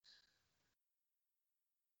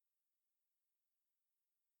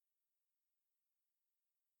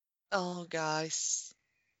 Oh, guys.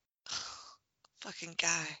 Fucking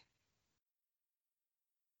guy.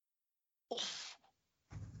 Oof.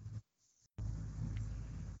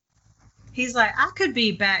 He's like, I could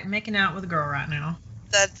be back making out with a girl right now.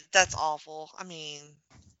 That's awful. I mean,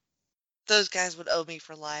 those guys would owe me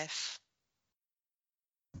for life.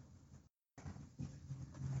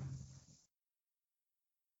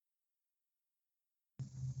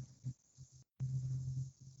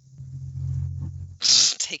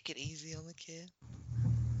 Take it easy on the kid.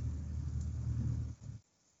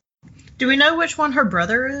 Do we know which one her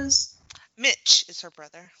brother is? Mitch is her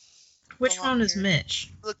brother. The Which long one is haired, Mitch?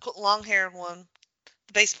 the long haired one,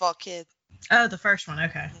 the baseball kid. Oh, the first one.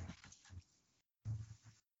 Okay. Mhm.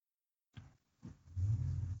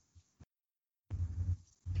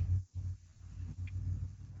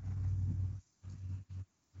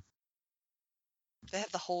 They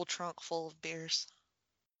have the whole trunk full of beers.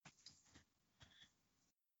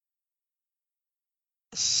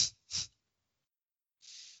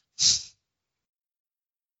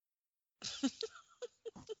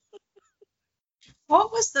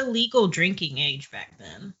 What was the legal drinking age back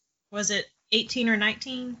then? Was it 18 or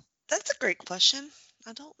 19? That's a great question.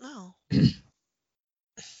 I don't know.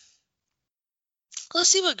 Let's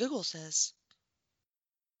see what Google says.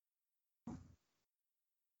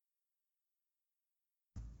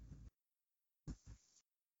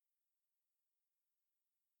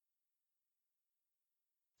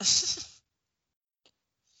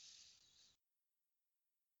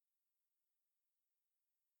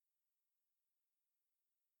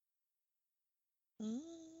 Mm,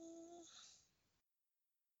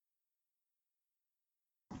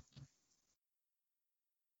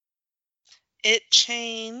 it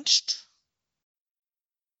changed.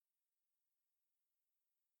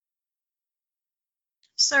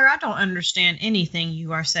 Sir, I don't understand anything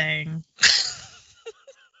you are saying.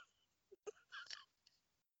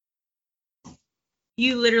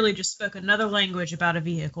 You literally just spoke another language about a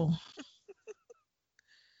vehicle.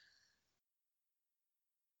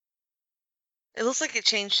 It looks like it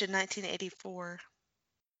changed in 1984.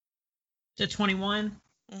 To 21?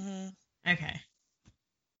 Hmm. Okay.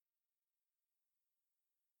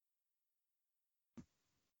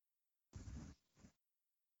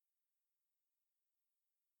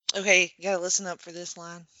 Okay, you gotta listen up for this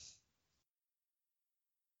line.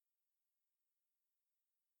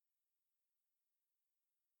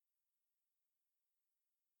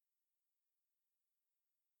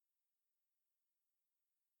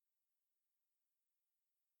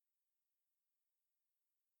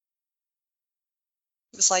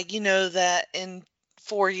 It's like, you know that in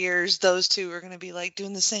 4 years, those two are gonna be like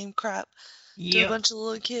doing the same crap to a Yep. bunch of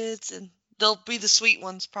little kids, and they'll be the sweet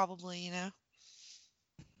ones, probably,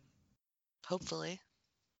 hopefully.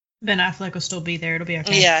 Ben Affleck will still be there. It'll be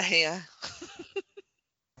okay. Yeah, yeah.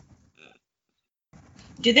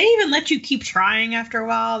 Do they even let you keep trying after a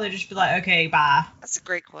while? They just be like, okay, bye. That's a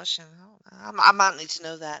great question. I don't know. I might need to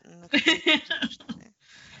know that in a couple of years.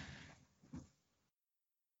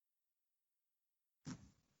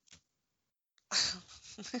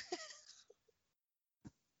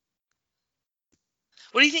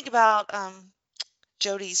 What do you think about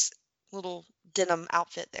Jody's little denim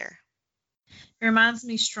outfit there? It reminds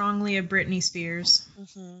me strongly of Britney Spears.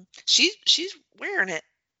 She's wearing it.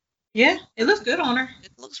 Yeah, it looks good on her.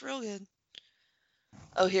 It looks real good.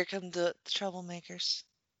 Oh, here come the troublemakers.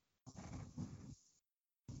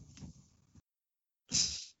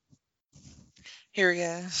 Here we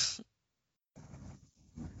go.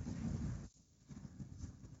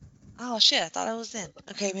 Oh shit! I thought I was in.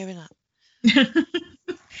 Okay, maybe not.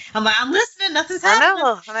 I'm like, I'm listening. Nothing's I happening.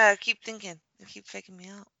 know. I know. I keep thinking. They keep faking me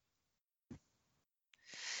out.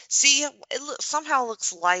 See, somehow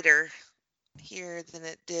looks lighter here than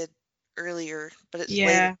it did earlier, but it's later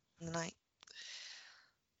Yeah. in the night.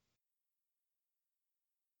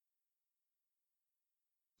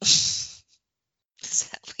 Is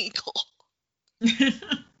that legal?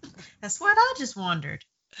 That's what I just wondered.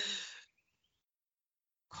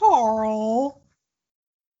 Carl.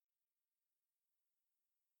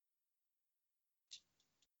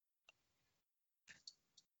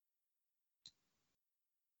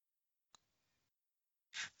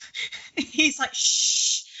 He's like,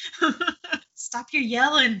 shh. Stop your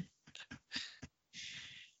yelling.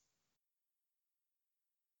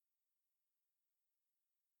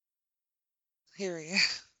 Here we go.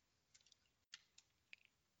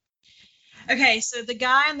 Okay, so the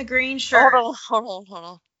guy in the green Hold shirt. on, hold on, hold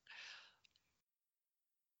on.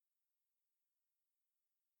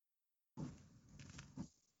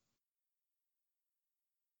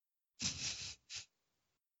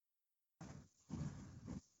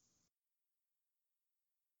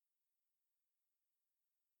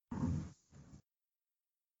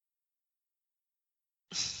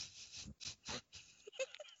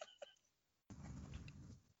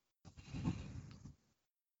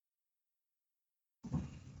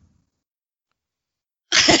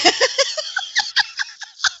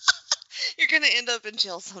 up in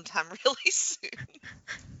jail sometime really soon.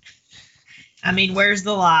 I mean, where's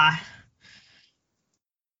the lie?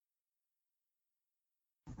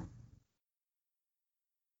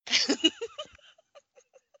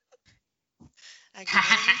 I get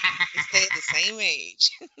older, they stay at the same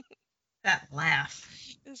age. That laugh.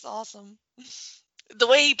 It's awesome. The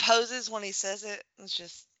way he poses when he says it is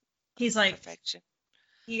just He's like, perfection.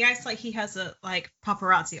 he acts like he has a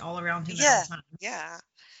paparazzi all around him at all Yeah, times. yeah.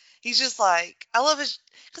 He's just like, I love his,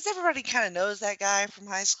 because everybody kind of knows that guy from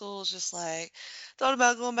high school. It's just like, thought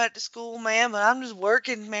about going back to school, man, but I'm just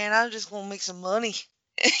working, man. I'm just going to make some money,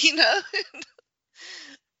 you know?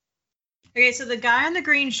 Okay, so the guy in the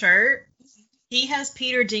green shirt, he has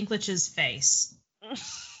Peter Dinklage's face.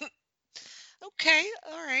 Okay,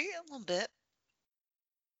 all right, a little bit.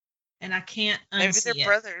 And I can't Maybe they're unsee it.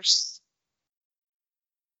 brothers.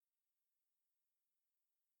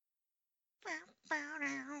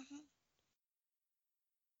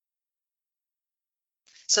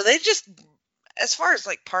 So they just, as far as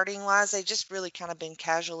like partying wise, they just really kind of been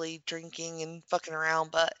casually drinking and fucking around.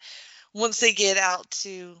 But once they get out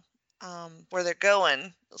to where they're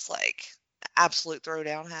going, it's like absolute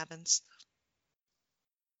throwdown happens.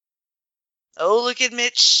 Oh, look at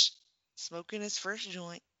Mitch smoking his first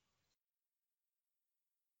joint.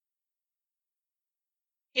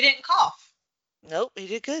 He didn't cough. Nope, he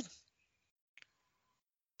did good.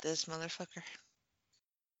 This motherfucker.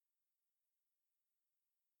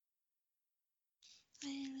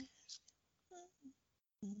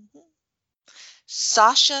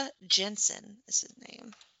 Sasha Jensen is his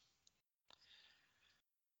name.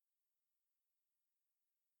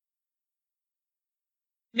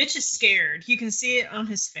 Mitch is scared. You can see it on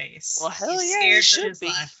his Well, face. hell He's yeah, he scared for should his be.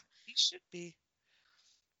 life. He should be.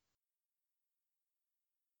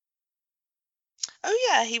 Oh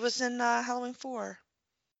yeah, he was in Halloween 4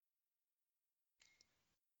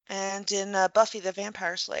 and in Buffy the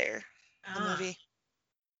Vampire Slayer, the Ah. movie.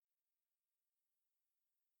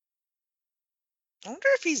 I wonder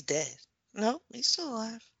if he's dead. No, he's still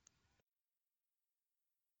alive.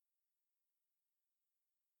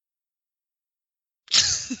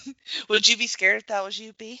 Would you be scared if that was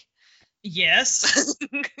you, B? Yes.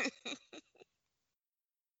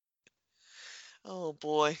 Oh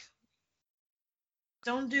boy.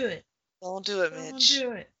 Don't do it. Don't do it, Don't Mitch.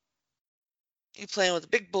 do it. You playing with the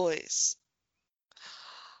big boys.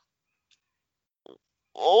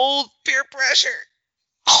 Oh, peer pressure.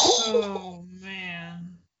 Oh,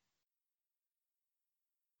 man.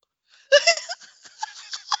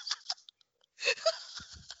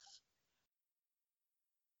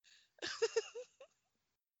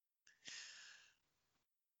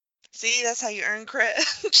 See, that's how you earn credit.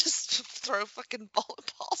 Just throw fucking bowling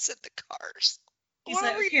balls at the cars. He's What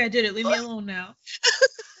like, are we okay, I did it. Leave me doing? alone now.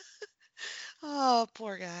 Oh,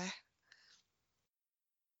 poor guy.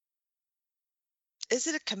 Is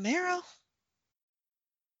it a Camaro?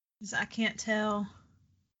 He's like, I can't tell.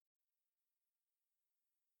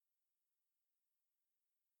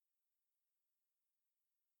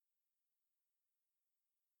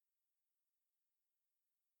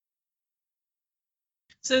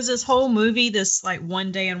 So is this whole movie this like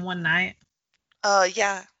one day and one night?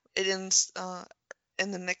 Yeah. It ends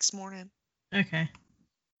in the next morning. Okay.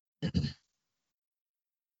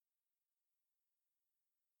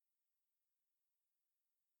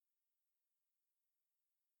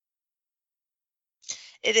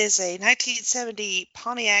 It is a 1970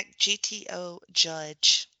 Pontiac GTO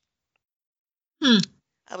Judge. Hmm.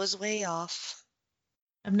 I was way off.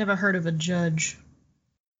 I've never heard of a judge.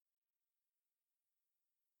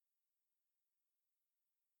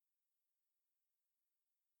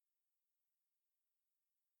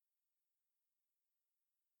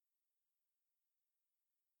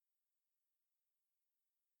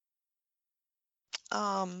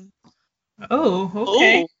 Um, Oh,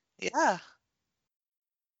 okay. oh, yeah.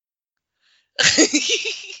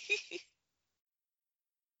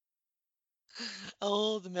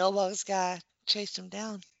 Oh, the mailbox guy chased him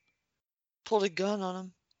down, pulled a gun on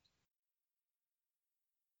him.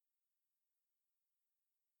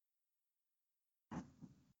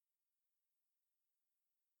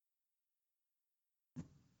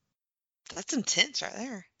 That's intense right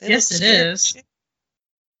there. They look Yes, it scared. is.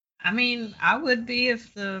 I mean, I would be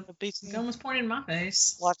if the A big thing. gun was pointed in my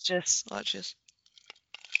face. Watch this. Watch this.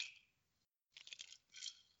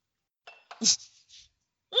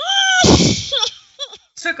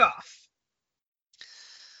 Took off.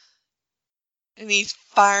 And he's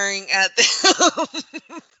firing at them.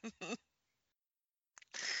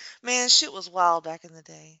 Man, shit was wild back in the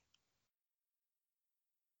day.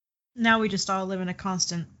 Now we just all live in a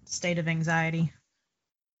constant state of anxiety.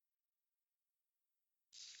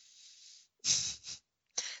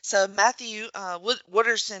 So Matthew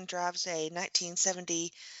Wooderson drives a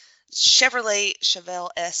 1970 Chevrolet Chevelle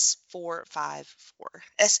S454.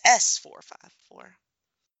 SS454.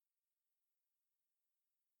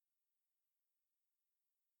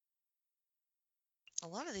 A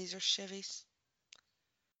lot of these are Chevys.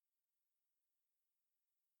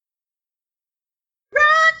 Rock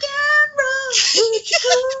and roll, would you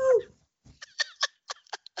go?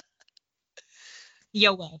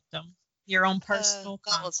 You're welcome. Your own personal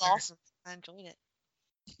That was concert. awesome. I enjoyed it.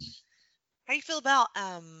 How do you feel about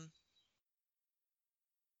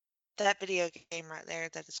that video game right there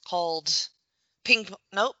that is called Ping Pong?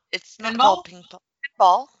 Nope, it's not called Pinball? Ping Pong.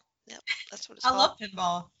 Pinball. Yep, that's what it's I called. love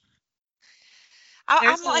pinball. I'm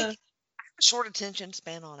There's like a a short attention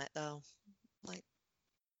span on it though. Like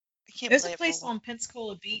I can't there's a play it for a place while. on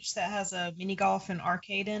Pensacola Beach that has a mini golf and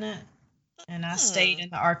arcade in it, and I stayed Hmm, in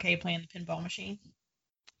the arcade playing the pinball machine.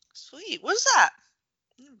 sweet. What is that?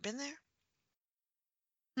 Never been there.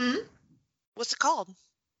 Hmm? What's it called?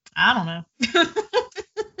 I don't know.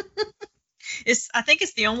 It's I think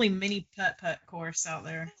it's the only mini putt putt course out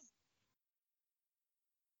there.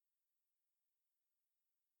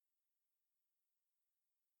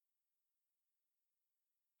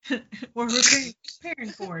 We're preparing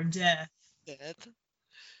for death. Death.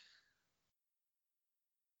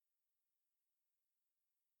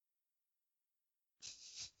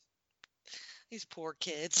 These poor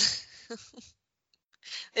kids.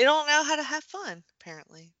 They don't know how to have fun,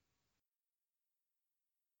 apparently.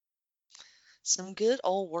 Some good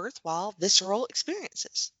old worthwhile visceral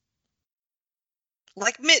experiences.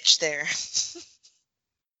 Like Mitch there.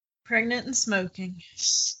 Pregnant and smoking.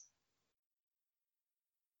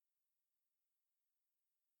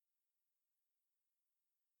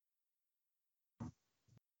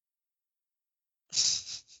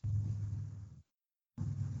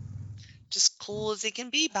 Just cool as he can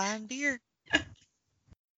be buying beer.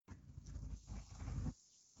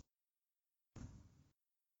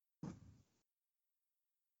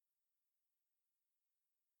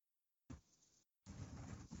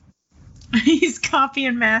 He's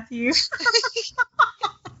copying Matthew.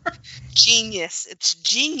 Genius. It's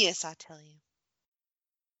genius, I tell you.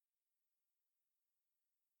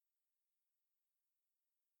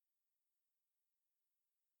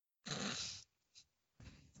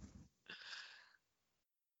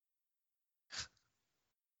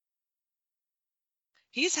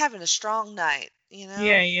 He's having a strong night, you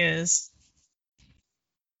Yeah, know? he is.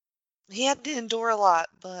 He had to endure a lot,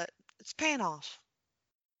 but it's paying off.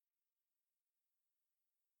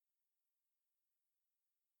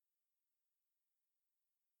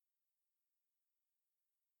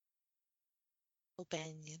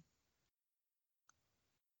 O'Banion.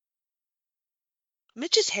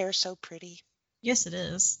 Mitch's hair is so pretty. Yes, it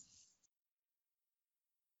is.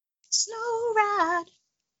 Slow ride,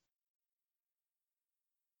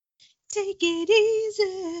 take it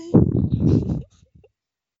easy.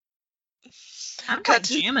 I'm Cut like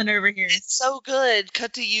to jamming over here. It's so good.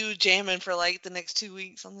 Cut to you jamming for like the next 2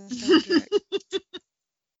 weeks on the soundtrack.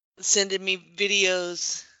 Sending me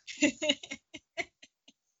videos.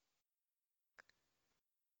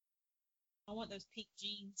 I want those pink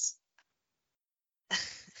jeans,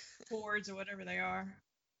 cords, or whatever they are.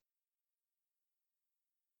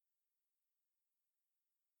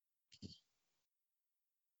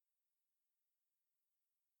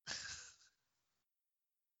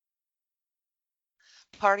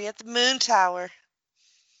 Party at the Moon Tower.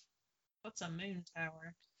 What's a moon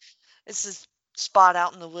tower? It's this spot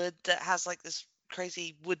out in the wood that has like this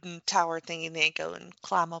crazy wooden tower thingy, and they go and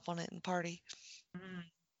climb up on it and party. Mm.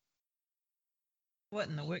 What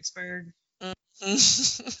in the Wicksburg?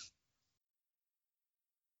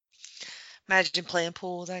 Imagine playing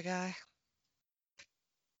pool with that guy.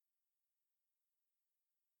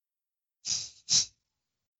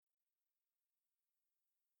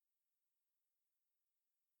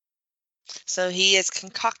 So he has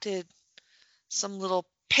concocted some little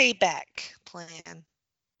payback plan.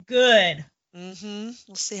 Good. We'll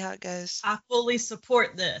see how it goes. I fully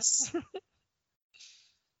support this.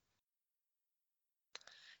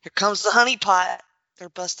 Here comes the honeypot. They're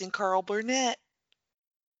busting Carl Burnett.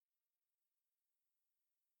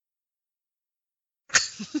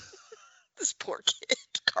 This poor kid,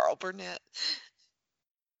 Carl Burnett.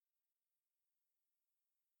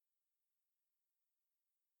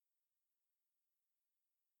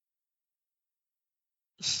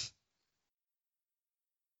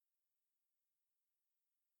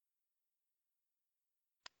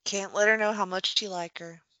 Can't let her know how much you like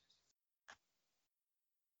her.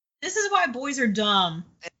 This is why boys are dumb.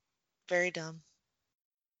 Very dumb.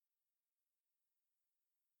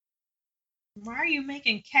 Why are you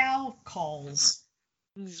making cow calls?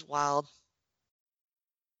 He's wild.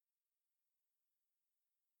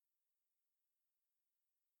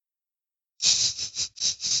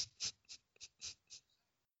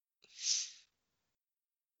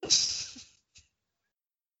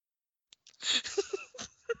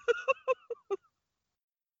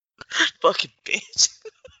 Fucking bitch.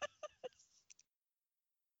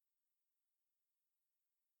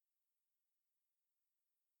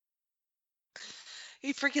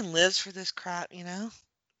 He freaking lives for this crap, you know?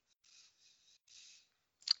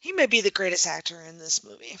 He may be the greatest actor in this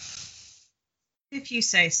movie. If you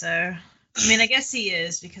say so. I mean, I guess he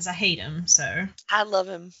is because I hate him, so. I love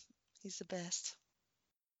him. He's the best.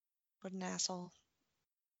 What an asshole.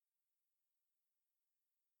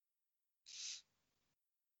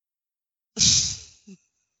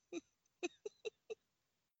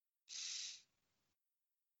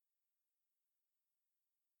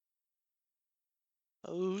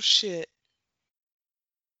 Oh shit.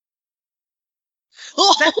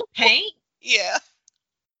 Is that Oh paint? yeah.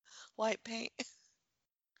 White paint.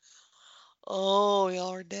 Oh, y'all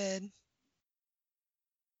are dead.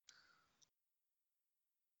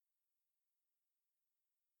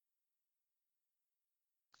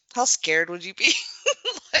 How scared would you be?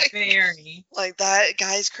 like, Very. like that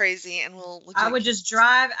guy's crazy and will I legit would just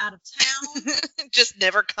drive out of town. just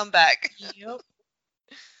never come back. Yep.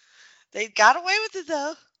 They got away with it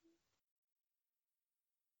though.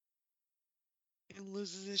 He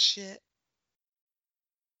loses his shit.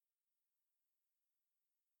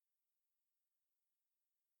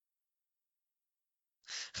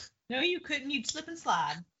 No, you couldn't. You'd slip and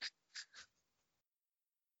slide.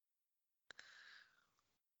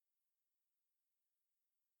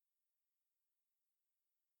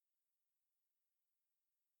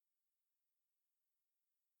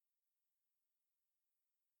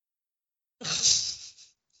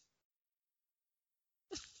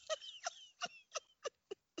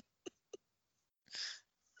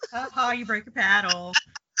 Ha you break your paddle.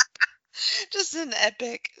 Just an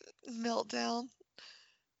epic meltdown.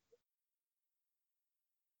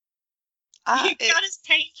 He It got his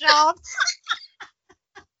paint job.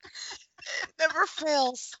 never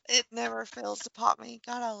fails. It never fails to pop me.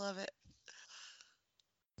 God, I love it.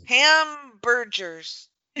 Hamburgers.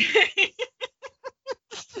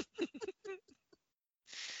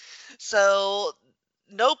 So,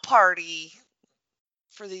 no party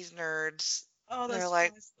for these nerds. Oh, They're those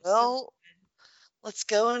like, fries were so well, let's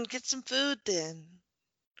go and get some food then.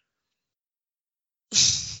 good.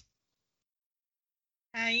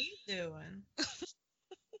 How you doing?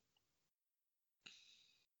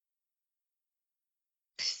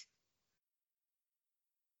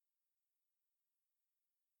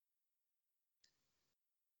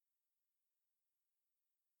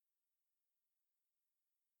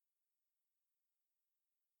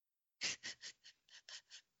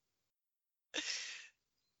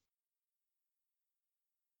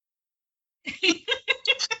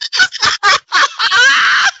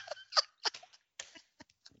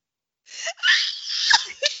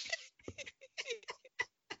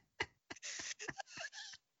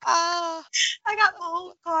 Ah, I got my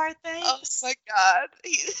own car, oh thanks. my God.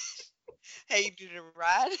 Hey, you need a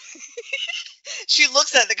ride? She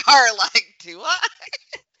looks at the car like, do I?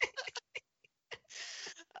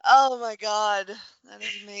 Oh my God. That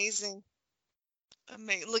is amazing.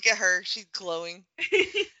 Look at her. She's glowing.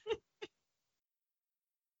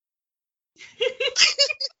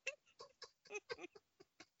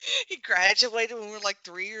 He graduated when we were like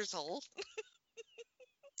 3 years old.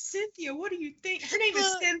 Cynthia, what do you think? Her name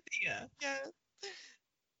is Cynthia. Yeah,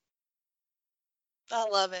 I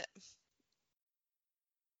love it.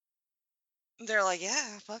 They're like,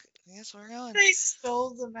 yeah, fuck, I guess we're going. They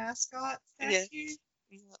stole the mascot Yeah. statue.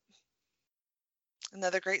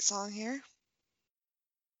 Another great song here.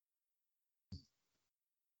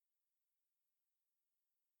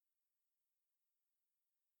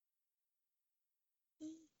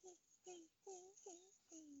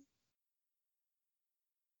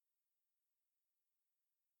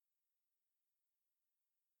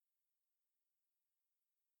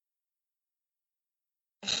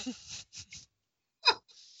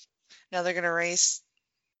 Now they're gonna race.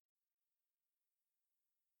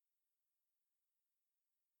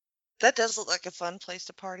 That does look like a fun place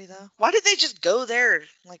to party, though. Why did they just go there,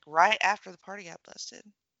 like right after the party got busted?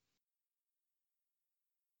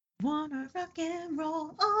 Wanna rock and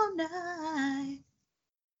roll all night.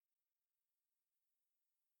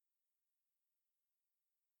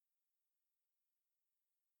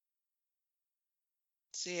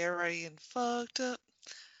 See everybody getting fucked up.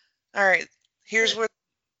 All right, here's where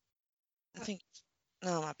I think,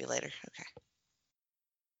 no, it might be later. Okay.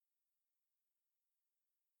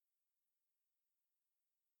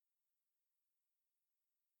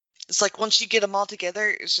 It's like once you get them all together,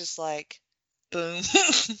 it's just like, boom.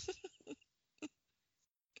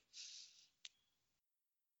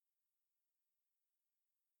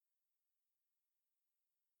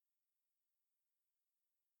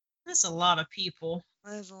 That's a lot of people.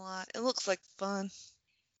 There's a lot. It looks like fun.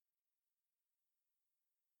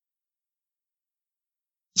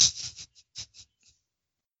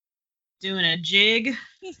 Doing a jig.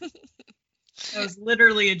 That was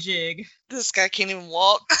literally a jig. This guy can't even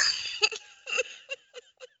walk.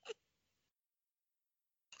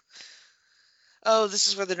 Oh, this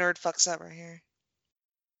is where the nerd fucks up right here.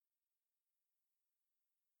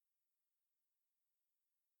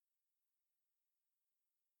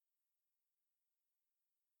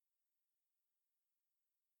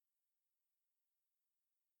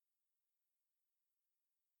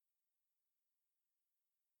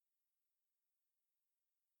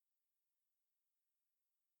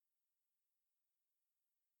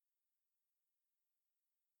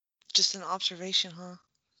 Just an observation, huh?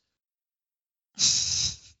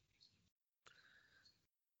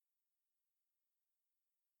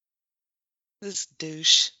 This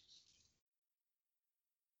douche.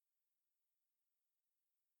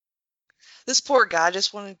 This poor guy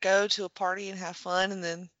just wanted to go to a party and have fun, and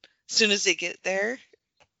then as soon as they get there,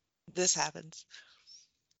 this happens.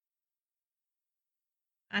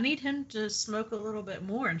 I need him to smoke a little bit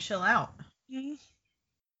more and chill out. Mhm.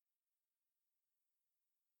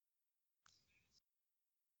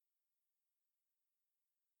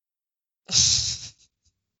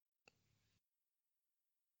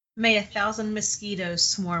 May 1,000 mosquitoes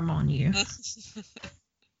swarm on you.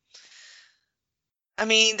 I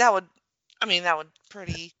mean, that would, that would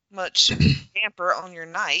pretty much damper on your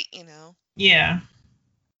night, you know. Yeah.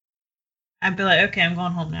 I'd be like, okay, I'm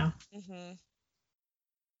going home now. Hmm.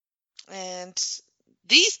 And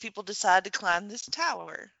these people decide to climb this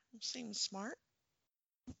tower. Seems smart.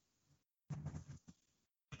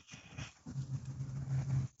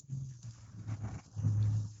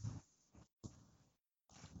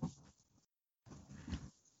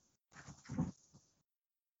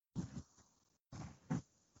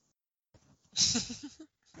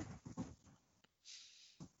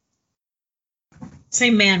 Say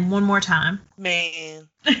man one more time. Man,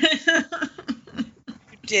 you're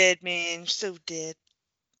dead, man. You're so dead.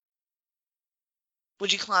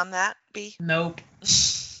 Would you climb that, B? Nope.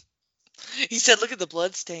 He said, look at the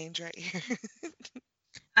blood stains right here.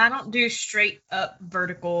 I don't do straight up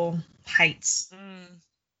vertical heights. Mm.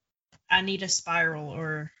 I need a spiral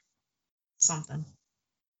or something.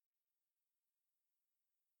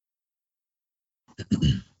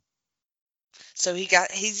 So he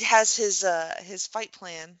has his fight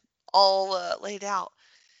plan all laid out.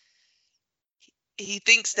 He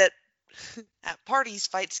thinks that at parties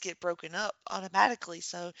fights get broken up automatically.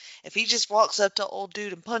 So if he just walks up to old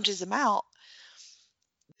dude and punches him out,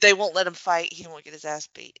 they won't let him fight. He won't get his ass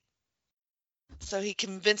beat. So he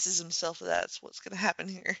convinces himself that that's what's going to happen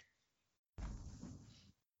here.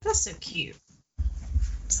 That's so cute.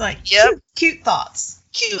 It's like Yep. cute thoughts.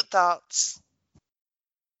 Cute thoughts.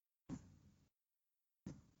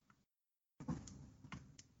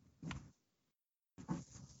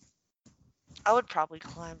 I would probably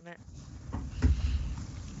climb it.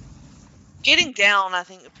 Getting down, I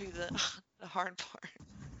think, would be the hard part.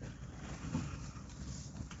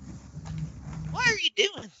 What are you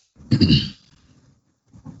doing?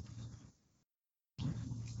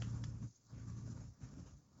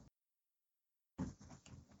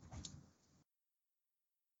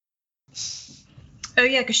 Oh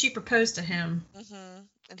yeah, because she proposed to him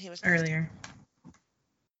And he was nice. earlier.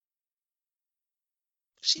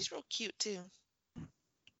 She's real cute too.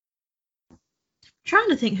 Trying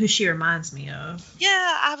to think who she reminds me of.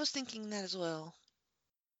 Yeah, I was thinking that as well.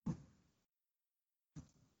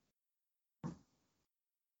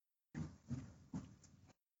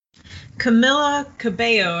 Camila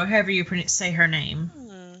Cabello, or however you say her name.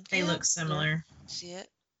 They Yeah, look similar. see it.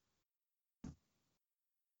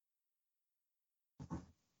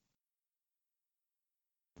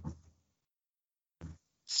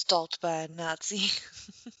 Stalked by a Nazi.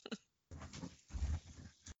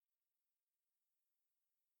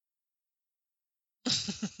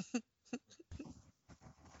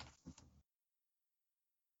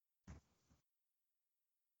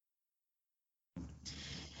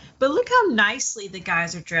 But look how nicely the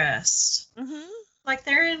guys are dressed. Hmm. Like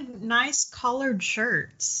they're in nice collared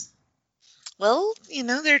shirts. Well,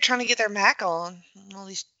 they're trying to get their Mac on. All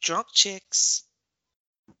these drunk chicks.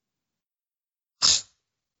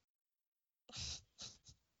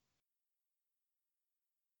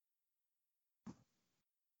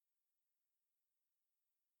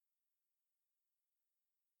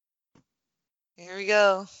 Here we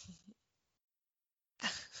go.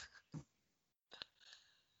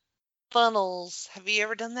 Funnels. Have you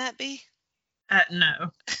ever done that, B?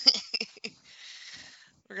 No.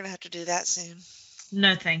 We're gonna have to do that soon.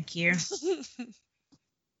 No, thank you.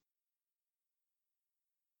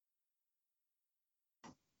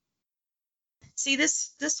 See,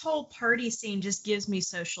 this whole party scene just gives me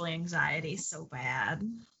social anxiety so bad.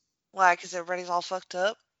 Why? Because everybody's all fucked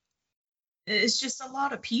up? It's just a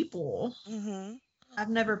lot of people. Mm-hmm. I've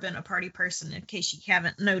never been a party person, in case you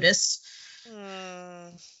haven't noticed.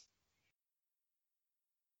 Mm,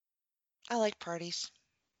 I like parties.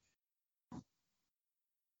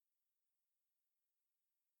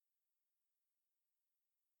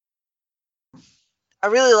 I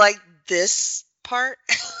really like this part.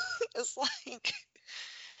 It's like,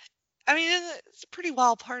 I mean, it's a pretty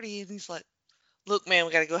wild party, and he's like, "Look, man,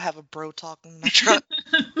 we gotta go have a bro talk in my truck."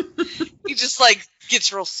 He just like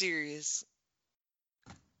gets real serious.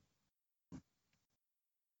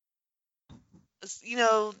 You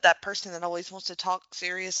know that person that always wants to talk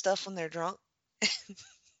serious stuff when they're drunk?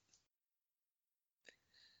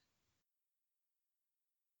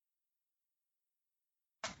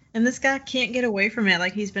 And this guy can't get away from it.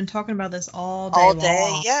 Like, he's been talking about this all day All day.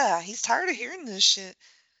 long. Yeah, he's tired of hearing this shit.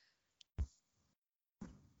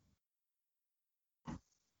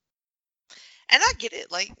 And I get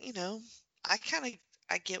it. Like, I kind of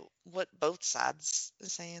I get what both sides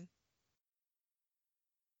is saying.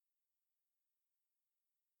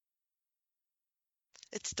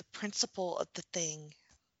 It's the principle of the thing.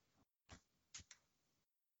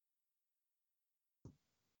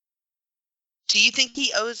 Do you think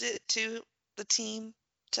he owes it to the team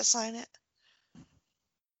to sign it?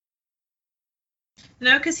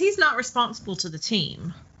 No, because he's not responsible to the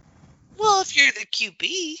team. Well, if you're the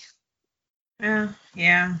QB,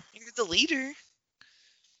 Yeah. you're the leader.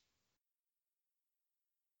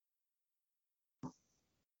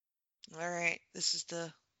 All right, this is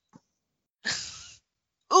the.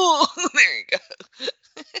 Oh, there you go.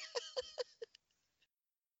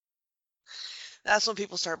 That's when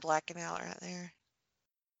people start blacking out right there.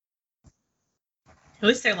 At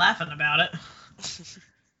least they're laughing about it.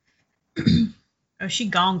 Oh, she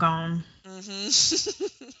gone.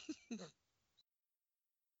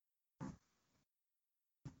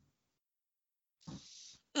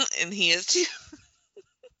 Hmm. And he is too.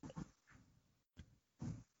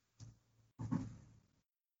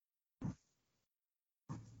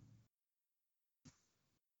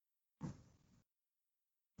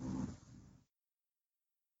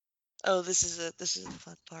 Oh, this is the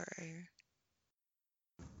fun part right here.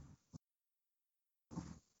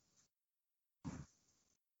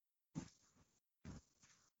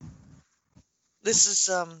 This is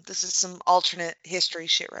some alternate history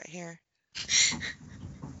shit right here.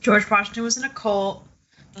 George Washington was in a cult.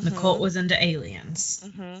 And the cult Mhm. was into aliens.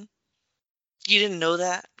 Mhm. You didn't know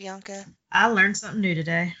that, Bianca? I learned something new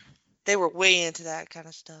today. They were way into that kind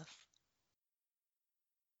of stuff.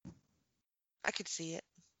 I could see it.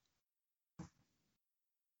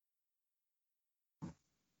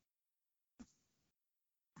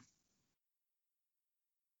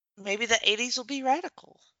 Maybe the 80s will be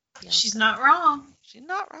radical, She's Bianca. not wrong. She's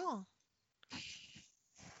not wrong.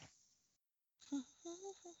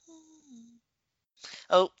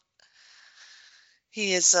 Oh,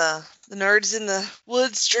 he is the nerd's in the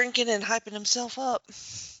woods drinking and hyping himself up.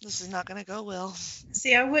 This is not going to go well.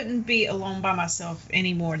 See, I wouldn't be alone by myself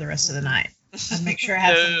anymore the rest of the night. I'd make sure I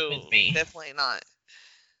have someone with No, me. definitely not.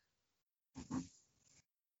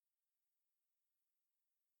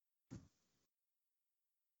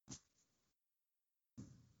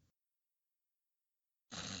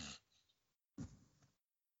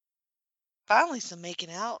 Finally, some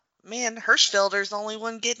making out. Man, Hirschfelder's the only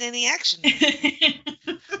one getting any action.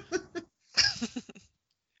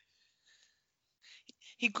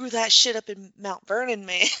 He grew that shit up in Mount Vernon,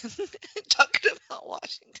 man. Talking about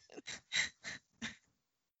Washington.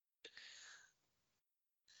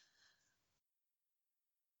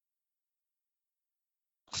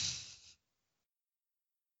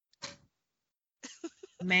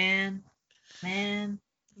 Man, man.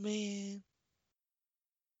 Man,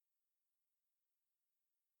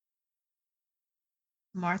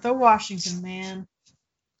 Martha Washington, man.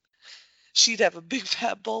 she'd have a big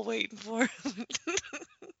fat bowl waiting for him.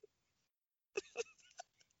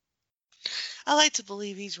 I like to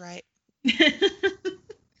believe he's right.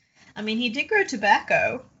 I mean, he did grow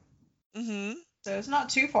tobacco, Mm-hmm. so it's not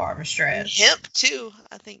too far of a And stretch. hemp, too,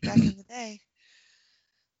 I think, back in the day.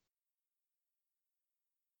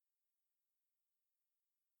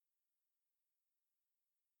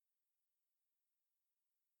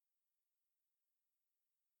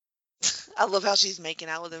 I love how she's making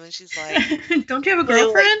out with him, and she's like, Don't you have a really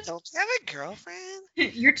like, girlfriend? don't you have a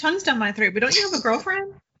girlfriend? Your tongue's down my throat, but don't you have a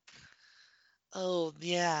girlfriend? Oh,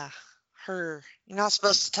 yeah, her. You're not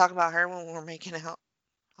supposed to talk about her when we're making out,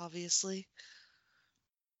 obviously.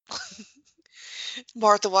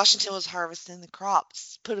 Martha Washington was harvesting the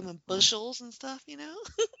crops, put them in bushels and stuff, you know?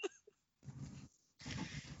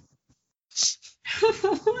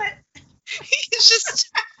 What? He's just,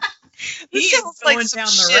 He this is sounds like going some down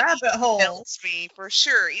the shit rabbit Ethan hole. tells me, for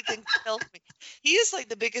sure. Ethan tells me. He is like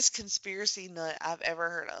the biggest conspiracy nut I've ever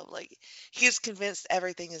heard of. Like, he is convinced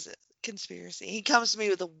everything is a conspiracy. He comes to me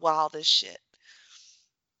with the wildest shit.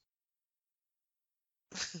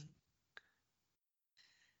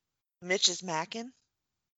 Mitch is macking.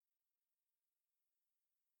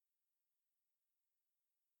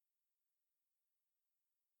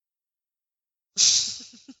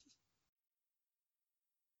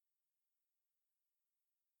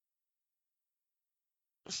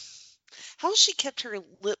 How has she kept her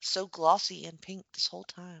lips so glossy and pink this whole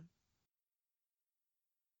time?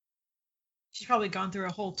 She's probably gone through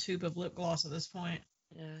a whole tube of lip gloss at this point.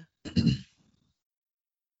 Yeah.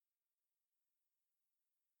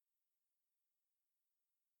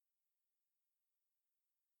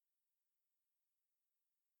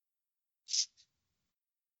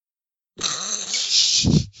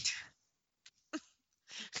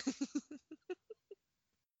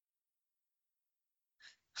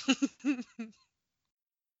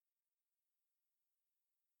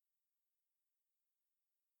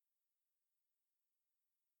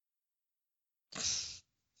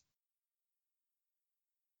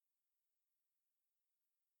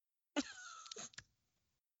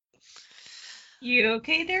 You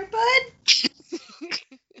okay there, bud?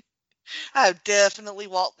 I've definitely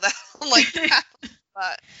walked that like that.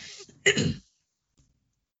 But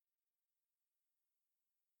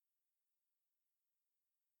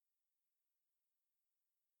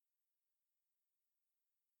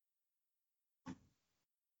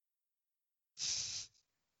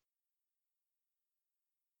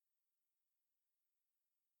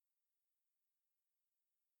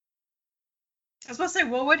I was about to say,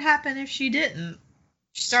 what would happen if she didn't?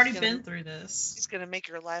 She's she's already gonna been through this. she's gonna make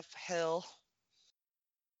her life hell.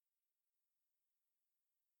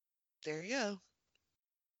 There you go.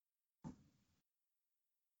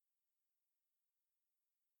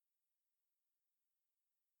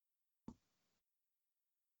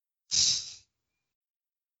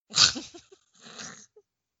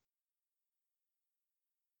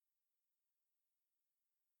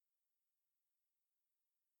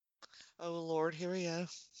 Oh Lord, here we go.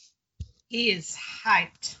 He is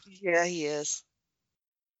hyped. Yeah, he is.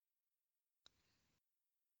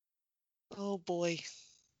 Oh boy.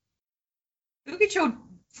 Go get your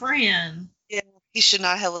friend. Yeah, he should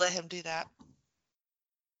not have let him do that.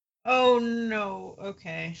 Oh no.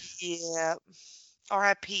 Okay. Yeah.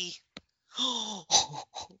 R.I.P.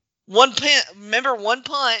 One punch. Remember one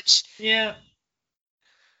punch. Yeah.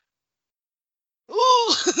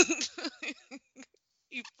 Ooh.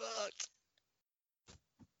 You fucked.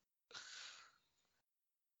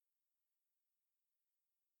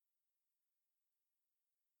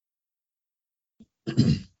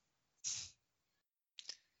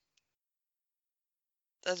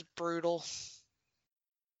 That's brutal.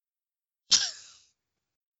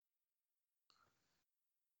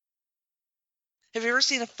 Have you ever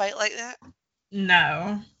seen a fight like that?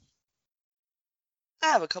 No. I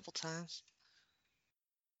have a couple times.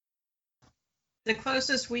 The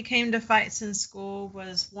closest we came to fights in school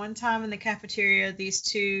was one time in the cafeteria. These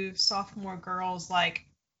two sophomore girls like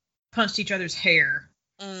punched each other's hair,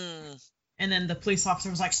 Mm. and then the police officer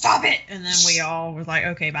was like, "Stop it!" And then we all were like,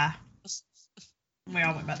 "Okay, bye." And we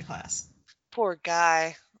all went back to class. Poor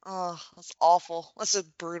guy. Oh, that's awful. That's a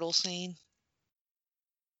brutal scene.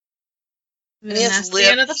 And And he then has to that's the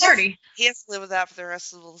live. end of the party. He has to live with that for the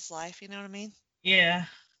rest of his life. You know what I mean? Yeah.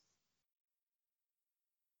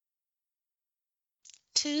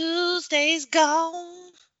 Tuesday's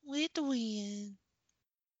gone with the wind.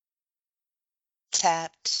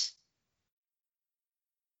 Tapped.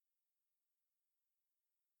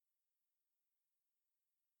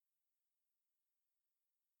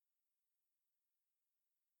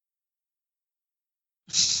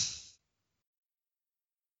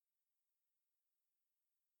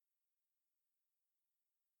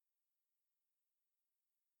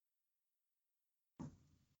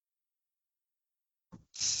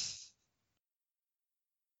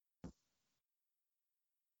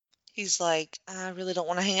 He's like, I really don't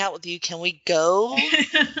want to hang out with you. Can we go?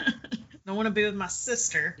 Don't want to be with my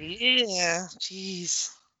sister. Yeah. Jeez.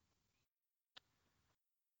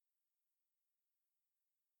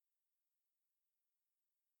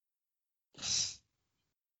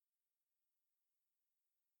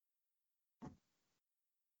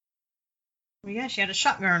 Well, yeah, she had a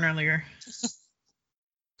shotgun earlier.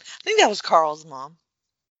 I think that was Carl's mom.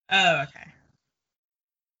 Oh, okay.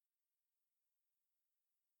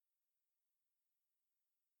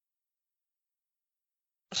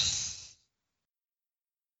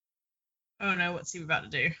 Oh no, what's he about to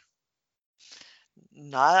do?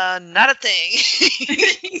 Not a thing.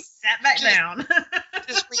 He sat back just down.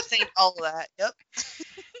 just rethink all of that. Yep.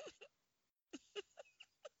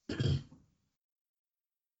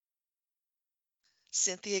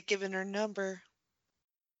 Cynthia giving her number.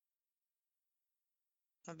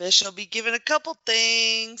 I bet she'll be given a couple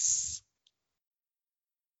things.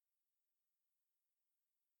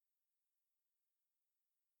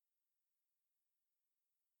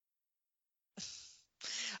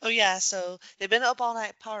 Oh yeah, so they've been up all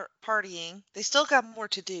night partying. They still got more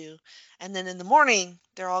to do, and then in the morning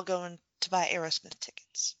they're all going to buy Aerosmith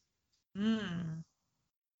tickets. Hmm.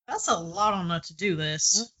 That's a lot on the to-do Mhm.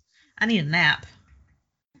 list. I need a nap.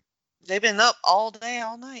 They've been up all day,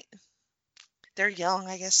 all night. They're young,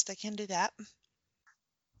 I guess they can do that.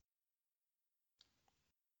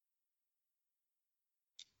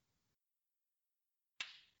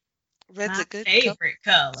 Red's My a good color. favorite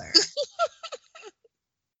color.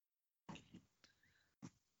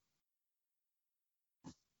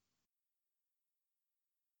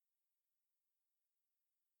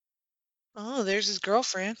 Oh, there's his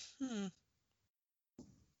girlfriend.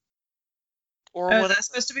 Or Oh, what? that's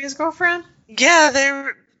supposed to be his girlfriend? Yeah,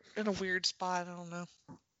 they're in a weird spot. I don't know.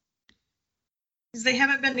 Because they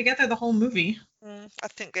haven't been together the whole movie. I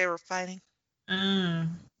think they were fighting. Mm.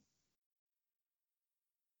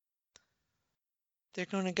 They're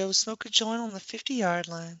going to go smoke a joint on the 50-yard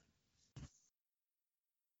line.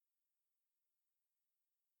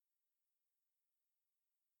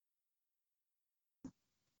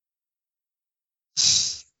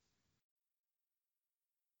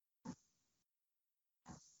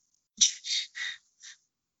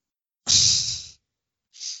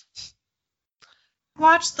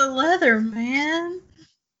 Watch the leather, man.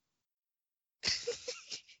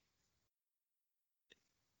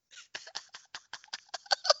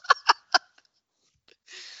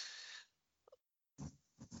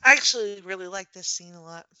 I actually really like this scene a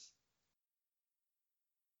lot.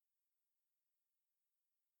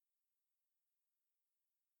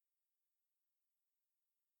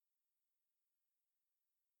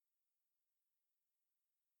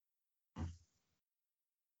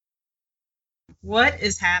 What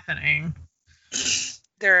is happening?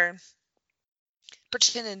 They're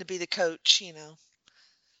pretending to be the coach,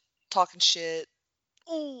 talking shit.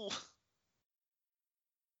 Ooh.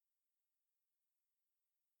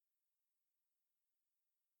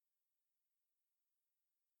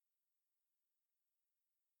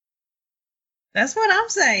 That's what I'm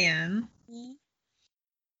saying. Mhm.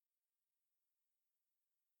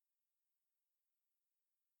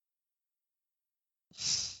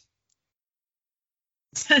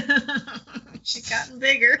 She's gotten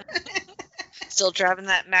bigger. Still driving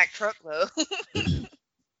that Mack truck though.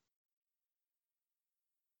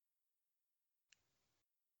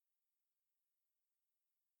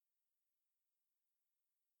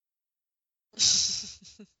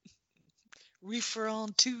 Reefer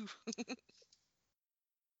on too.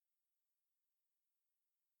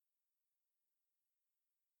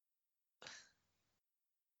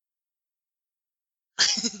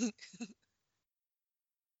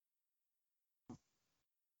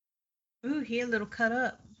 Ooh, he a little cut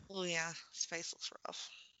up. Oh yeah, his face looks rough.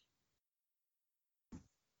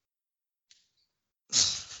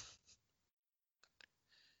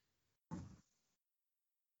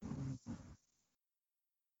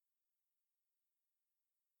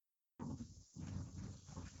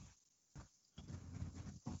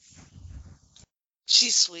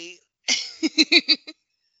 She's sweet.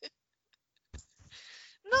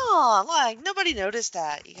 No, like nobody noticed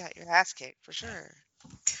that. You got your ass kicked for sure.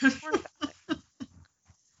 Don't worry about it.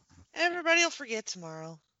 Everybody will forget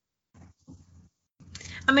tomorrow.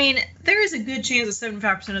 I mean, there is a good chance that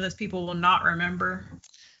 75% of those people will not remember.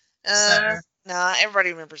 So, Nah,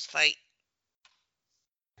 everybody remembers the fight.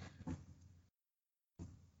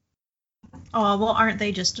 oh, well, aren't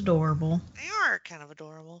they just adorable? They are kind of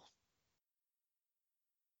adorable.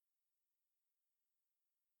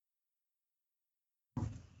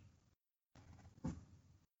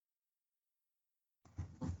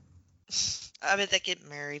 I bet they get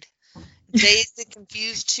married. Dazed and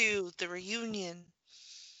Confused too. The reunion.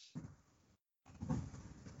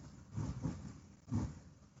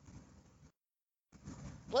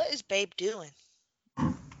 What is Babe doing?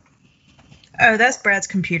 Oh, that's Brad's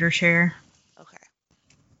computer share. Okay,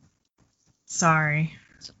 Sorry.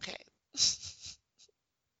 it's okay.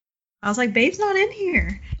 I was like, babe's not in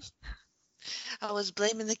here. I was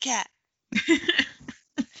blaming the cat.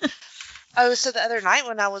 Oh, so the other night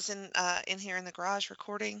when I was in here in the garage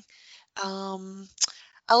recording, um,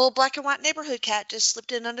 a little black and white neighborhood cat just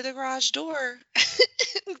slipped in under the garage door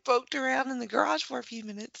and poked around in the garage for a few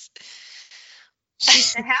minutes She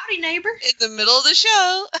said, howdy, neighbor. in the middle of the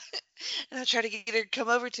show. And I tried to get her to come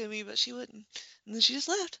over to me, but she wouldn't. And then she just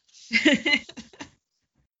left.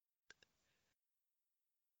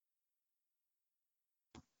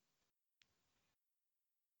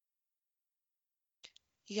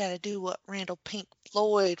 You got to do what Randall Pink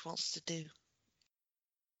Floyd wants to do.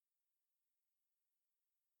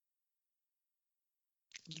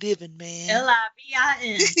 Living, man.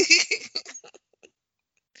 Livin.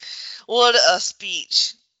 What a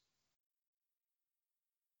speech.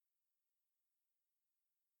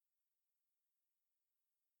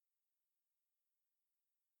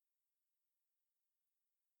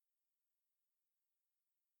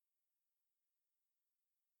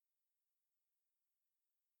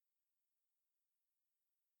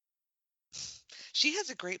 She has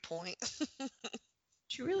a great point.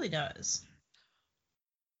 She really does.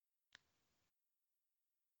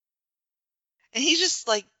 And he's just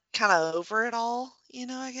like kind of over it all,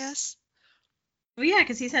 I guess. Well, yeah,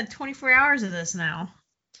 because he's had 24 hours of this now.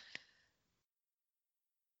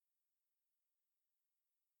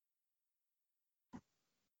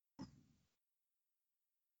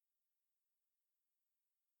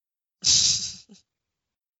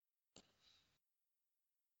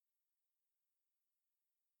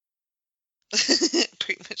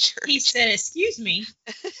 Premature. He said, excuse me.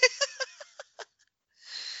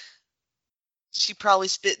 She probably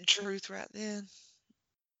spit in truth right then.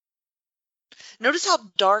 Notice how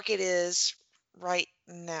dark it is right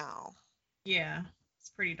now. Yeah, it's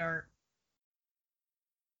pretty dark.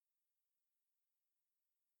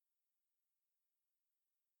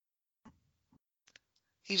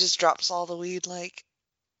 He just drops all the weed like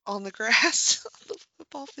on the grass on the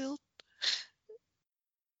football field.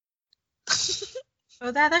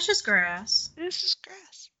 Oh, that's just grass. It's just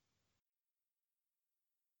grass.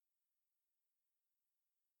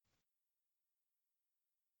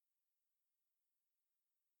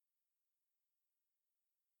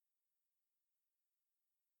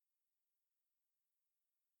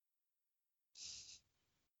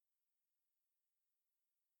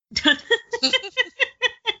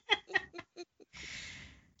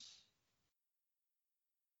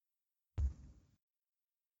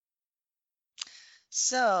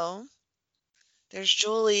 So, there's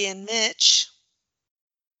Julie and Mitch.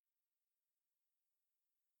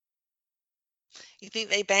 You think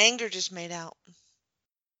they banged or just made out?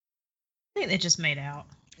 I think they just made out.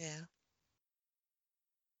 Yeah.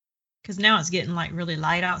 Because now it's getting like really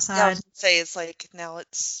light Yeah, I outside. was gonna say it's like now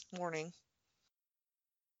it's morning.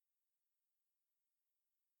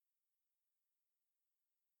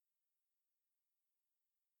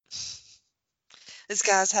 This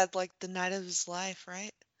guy's had like the night of his life,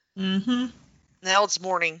 right? Mm-hmm. Now it's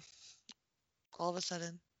morning. All of a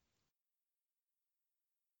sudden.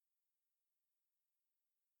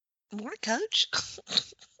 Morning, coach.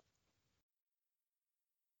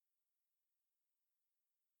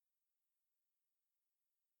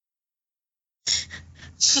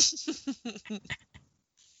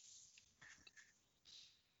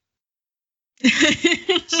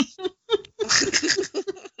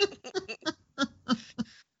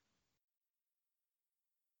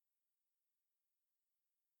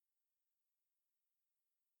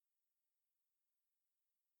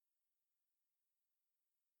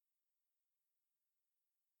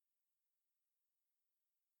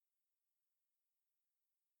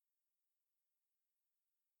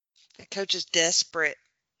 The coach is desperate,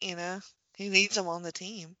 you know? He needs him on the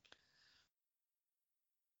team.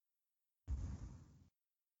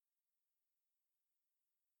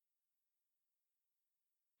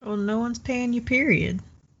 Well, no one's paying you, period.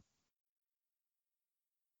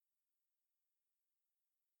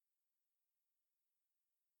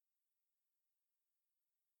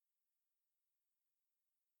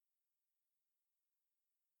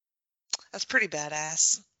 That's pretty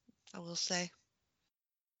badass, I will say.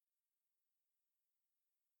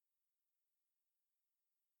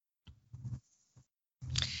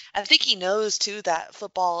 I think he knows too that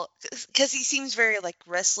football, because he seems very like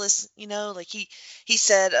restless, like he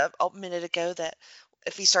said a minute ago that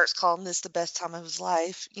if he starts calling this the best time of his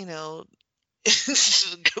life, go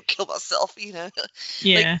kill myself. Like,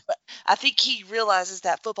 Yeah. but I think he realizes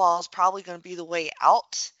that football is probably going to be the way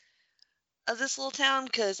out of this little town.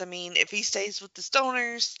 Because I mean, if he stays with the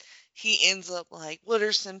stoners, he ends up like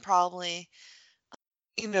Wooderson probably.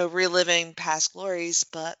 reliving past glories,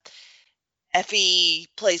 but Effie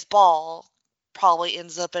plays ball, probably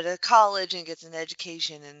ends up at a college and gets an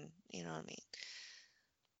education, and you know what I mean.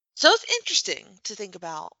 So it's interesting to think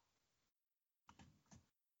about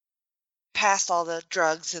past all the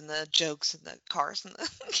drugs and the jokes and the cars and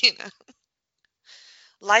the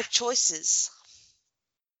life choices.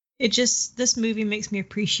 This movie makes me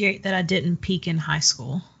appreciate that I didn't peak in high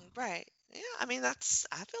school. Right. Yeah, I mean I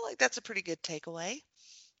feel like that's a pretty good takeaway.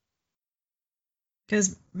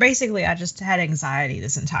 Because basically, I just had anxiety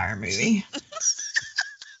this entire movie.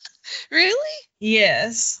 Really?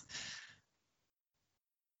 Yes.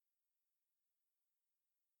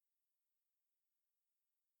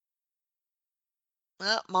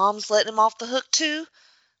 Well, mom's letting him off the hook too.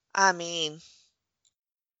 I mean,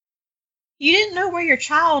 You didn't know where your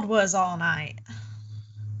child was all night.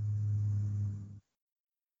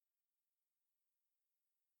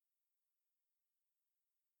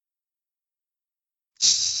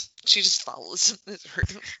 she just follows him.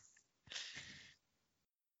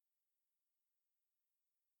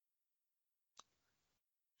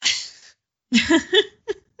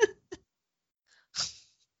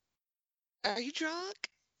 Are you drunk?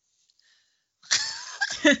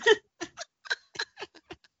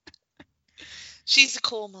 She's a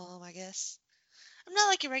cool mom, I guess. I'm not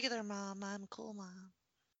like your regular mom. I'm a cool mom.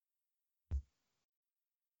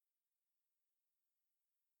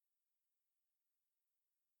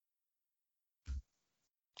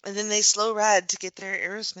 And then they slow ride to get their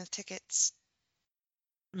Aerosmith tickets.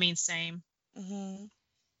 I mean, same. Hmm.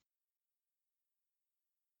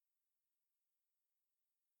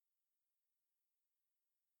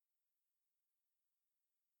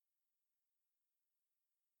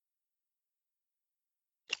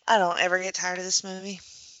 I don't ever get tired of this movie.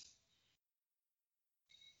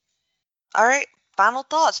 All right, final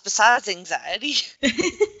thoughts besides anxiety.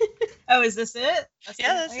 Oh, is this it?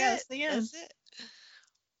 Yeah, that's Yeah, it. it's the end. That's it.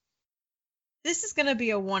 This is gonna be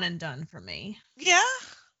a one and done for me. Yeah.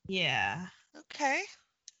 Yeah. Okay.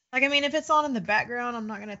 Like, I mean, if it's on in the background, I'm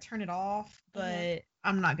not gonna turn it off, Hmm. but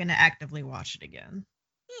I'm not gonna actively watch it again.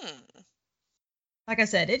 Hmm. Like I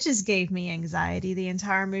said, it just gave me anxiety the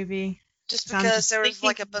entire movie. Just 'Cause I'm because just there was thinking,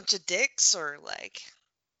 like a bunch of dicks, or like.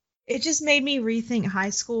 it just made me rethink high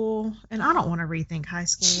school, and I don't want to rethink high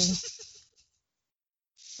school.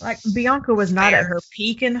 Like, Bianca was not at Fair. her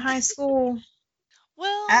peak in high school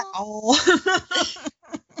at Well, all.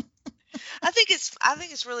 I think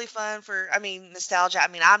it's really fun for, I mean, nostalgia. I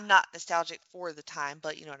mean, I'm not nostalgic for the time,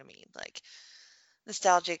 but you know what I mean. Like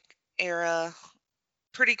nostalgic era,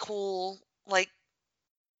 pretty cool. Like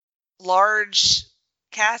large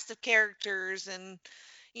cast of characters and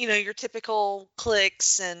your typical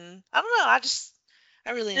cliques, and I don't know,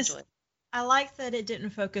 I really It's, enjoy it. I like that it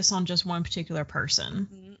didn't focus on just one particular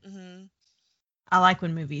person. Hmm. I like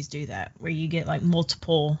when movies do that, where you get like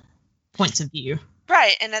multiple points of view.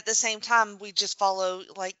 Right, and at the same time we just follow,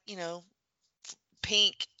 like,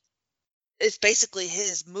 Pink. It's basically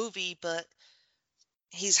his movie, but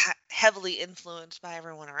he's heavily influenced by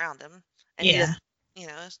everyone around him, and he Yeah. doesn't, you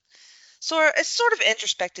know it's sort of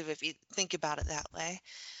introspective if you think about it that way.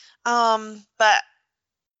 But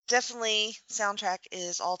definitely soundtrack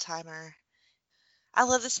is all timer. I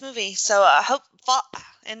love this movie. So I hope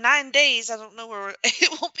in 9 days, I don't know where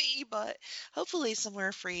it will be, but hopefully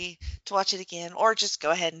somewhere free to watch it again, or just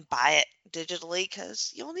go ahead and buy it digitally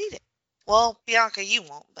because you'll need it. Well, Bianca, you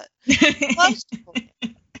won't, but most people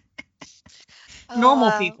will. Normal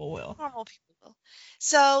Uh, people will. Normal people will.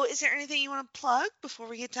 So, is there anything you want to plug before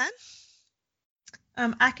we get done?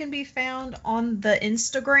 I can be found on the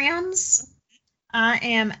Instagrams. I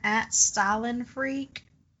am at Stylin Freak.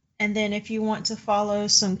 And then if you want to follow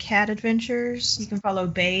some cat adventures, you can follow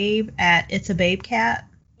Babe at It's a Babe Cat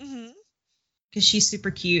Hmm. because she's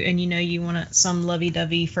super cute and you want some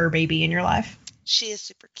lovey-dovey fur baby in your life. She is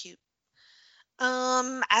super cute.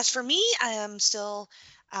 As for me, I am still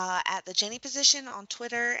at the Jenny position on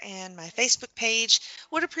Twitter and my Facebook page.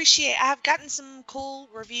 Would appreciate, I've gotten some cool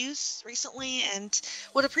reviews recently and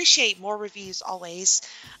would appreciate more reviews always.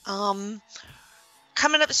 Um,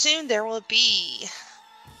 Coming up soon, there will be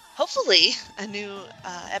hopefully a new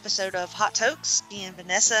episode of Hot Tokes. Me and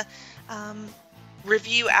Vanessa um,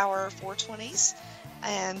 review our 420s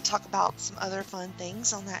and talk about some other fun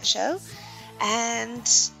things on that show. And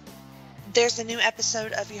there's a new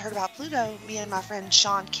episode of You Heard About Pluto. Me and my friend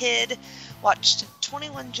Sean Kidd watched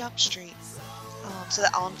 21 Jump Street. So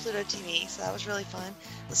that on Pluto TV. So that was really fun.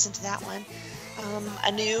 Listen to that one.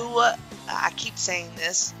 A new, I keep saying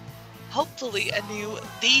this, hopefully a new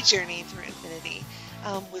The Journey Through Infinity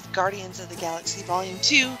with Guardians of the Galaxy Volume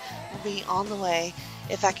 2 will be on the way.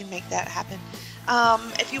 if I can make that happen.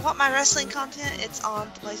 If you want my wrestling content, it's on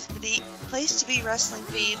the Place to Be Wrestling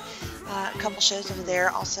feed. A couple shows over there.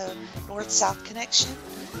 Also, North South Connection.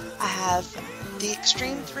 I have the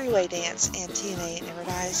Extreme Three-Way Dance and TNA Never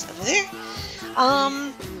Dies over there.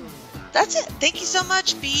 That's it. Thank you so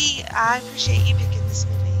much, B. I appreciate you picking this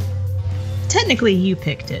movie. Technically, you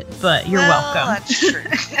picked it, but you're welcome. That's true.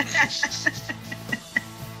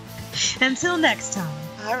 Until next time.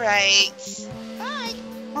 All right. Bye.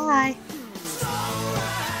 Bye.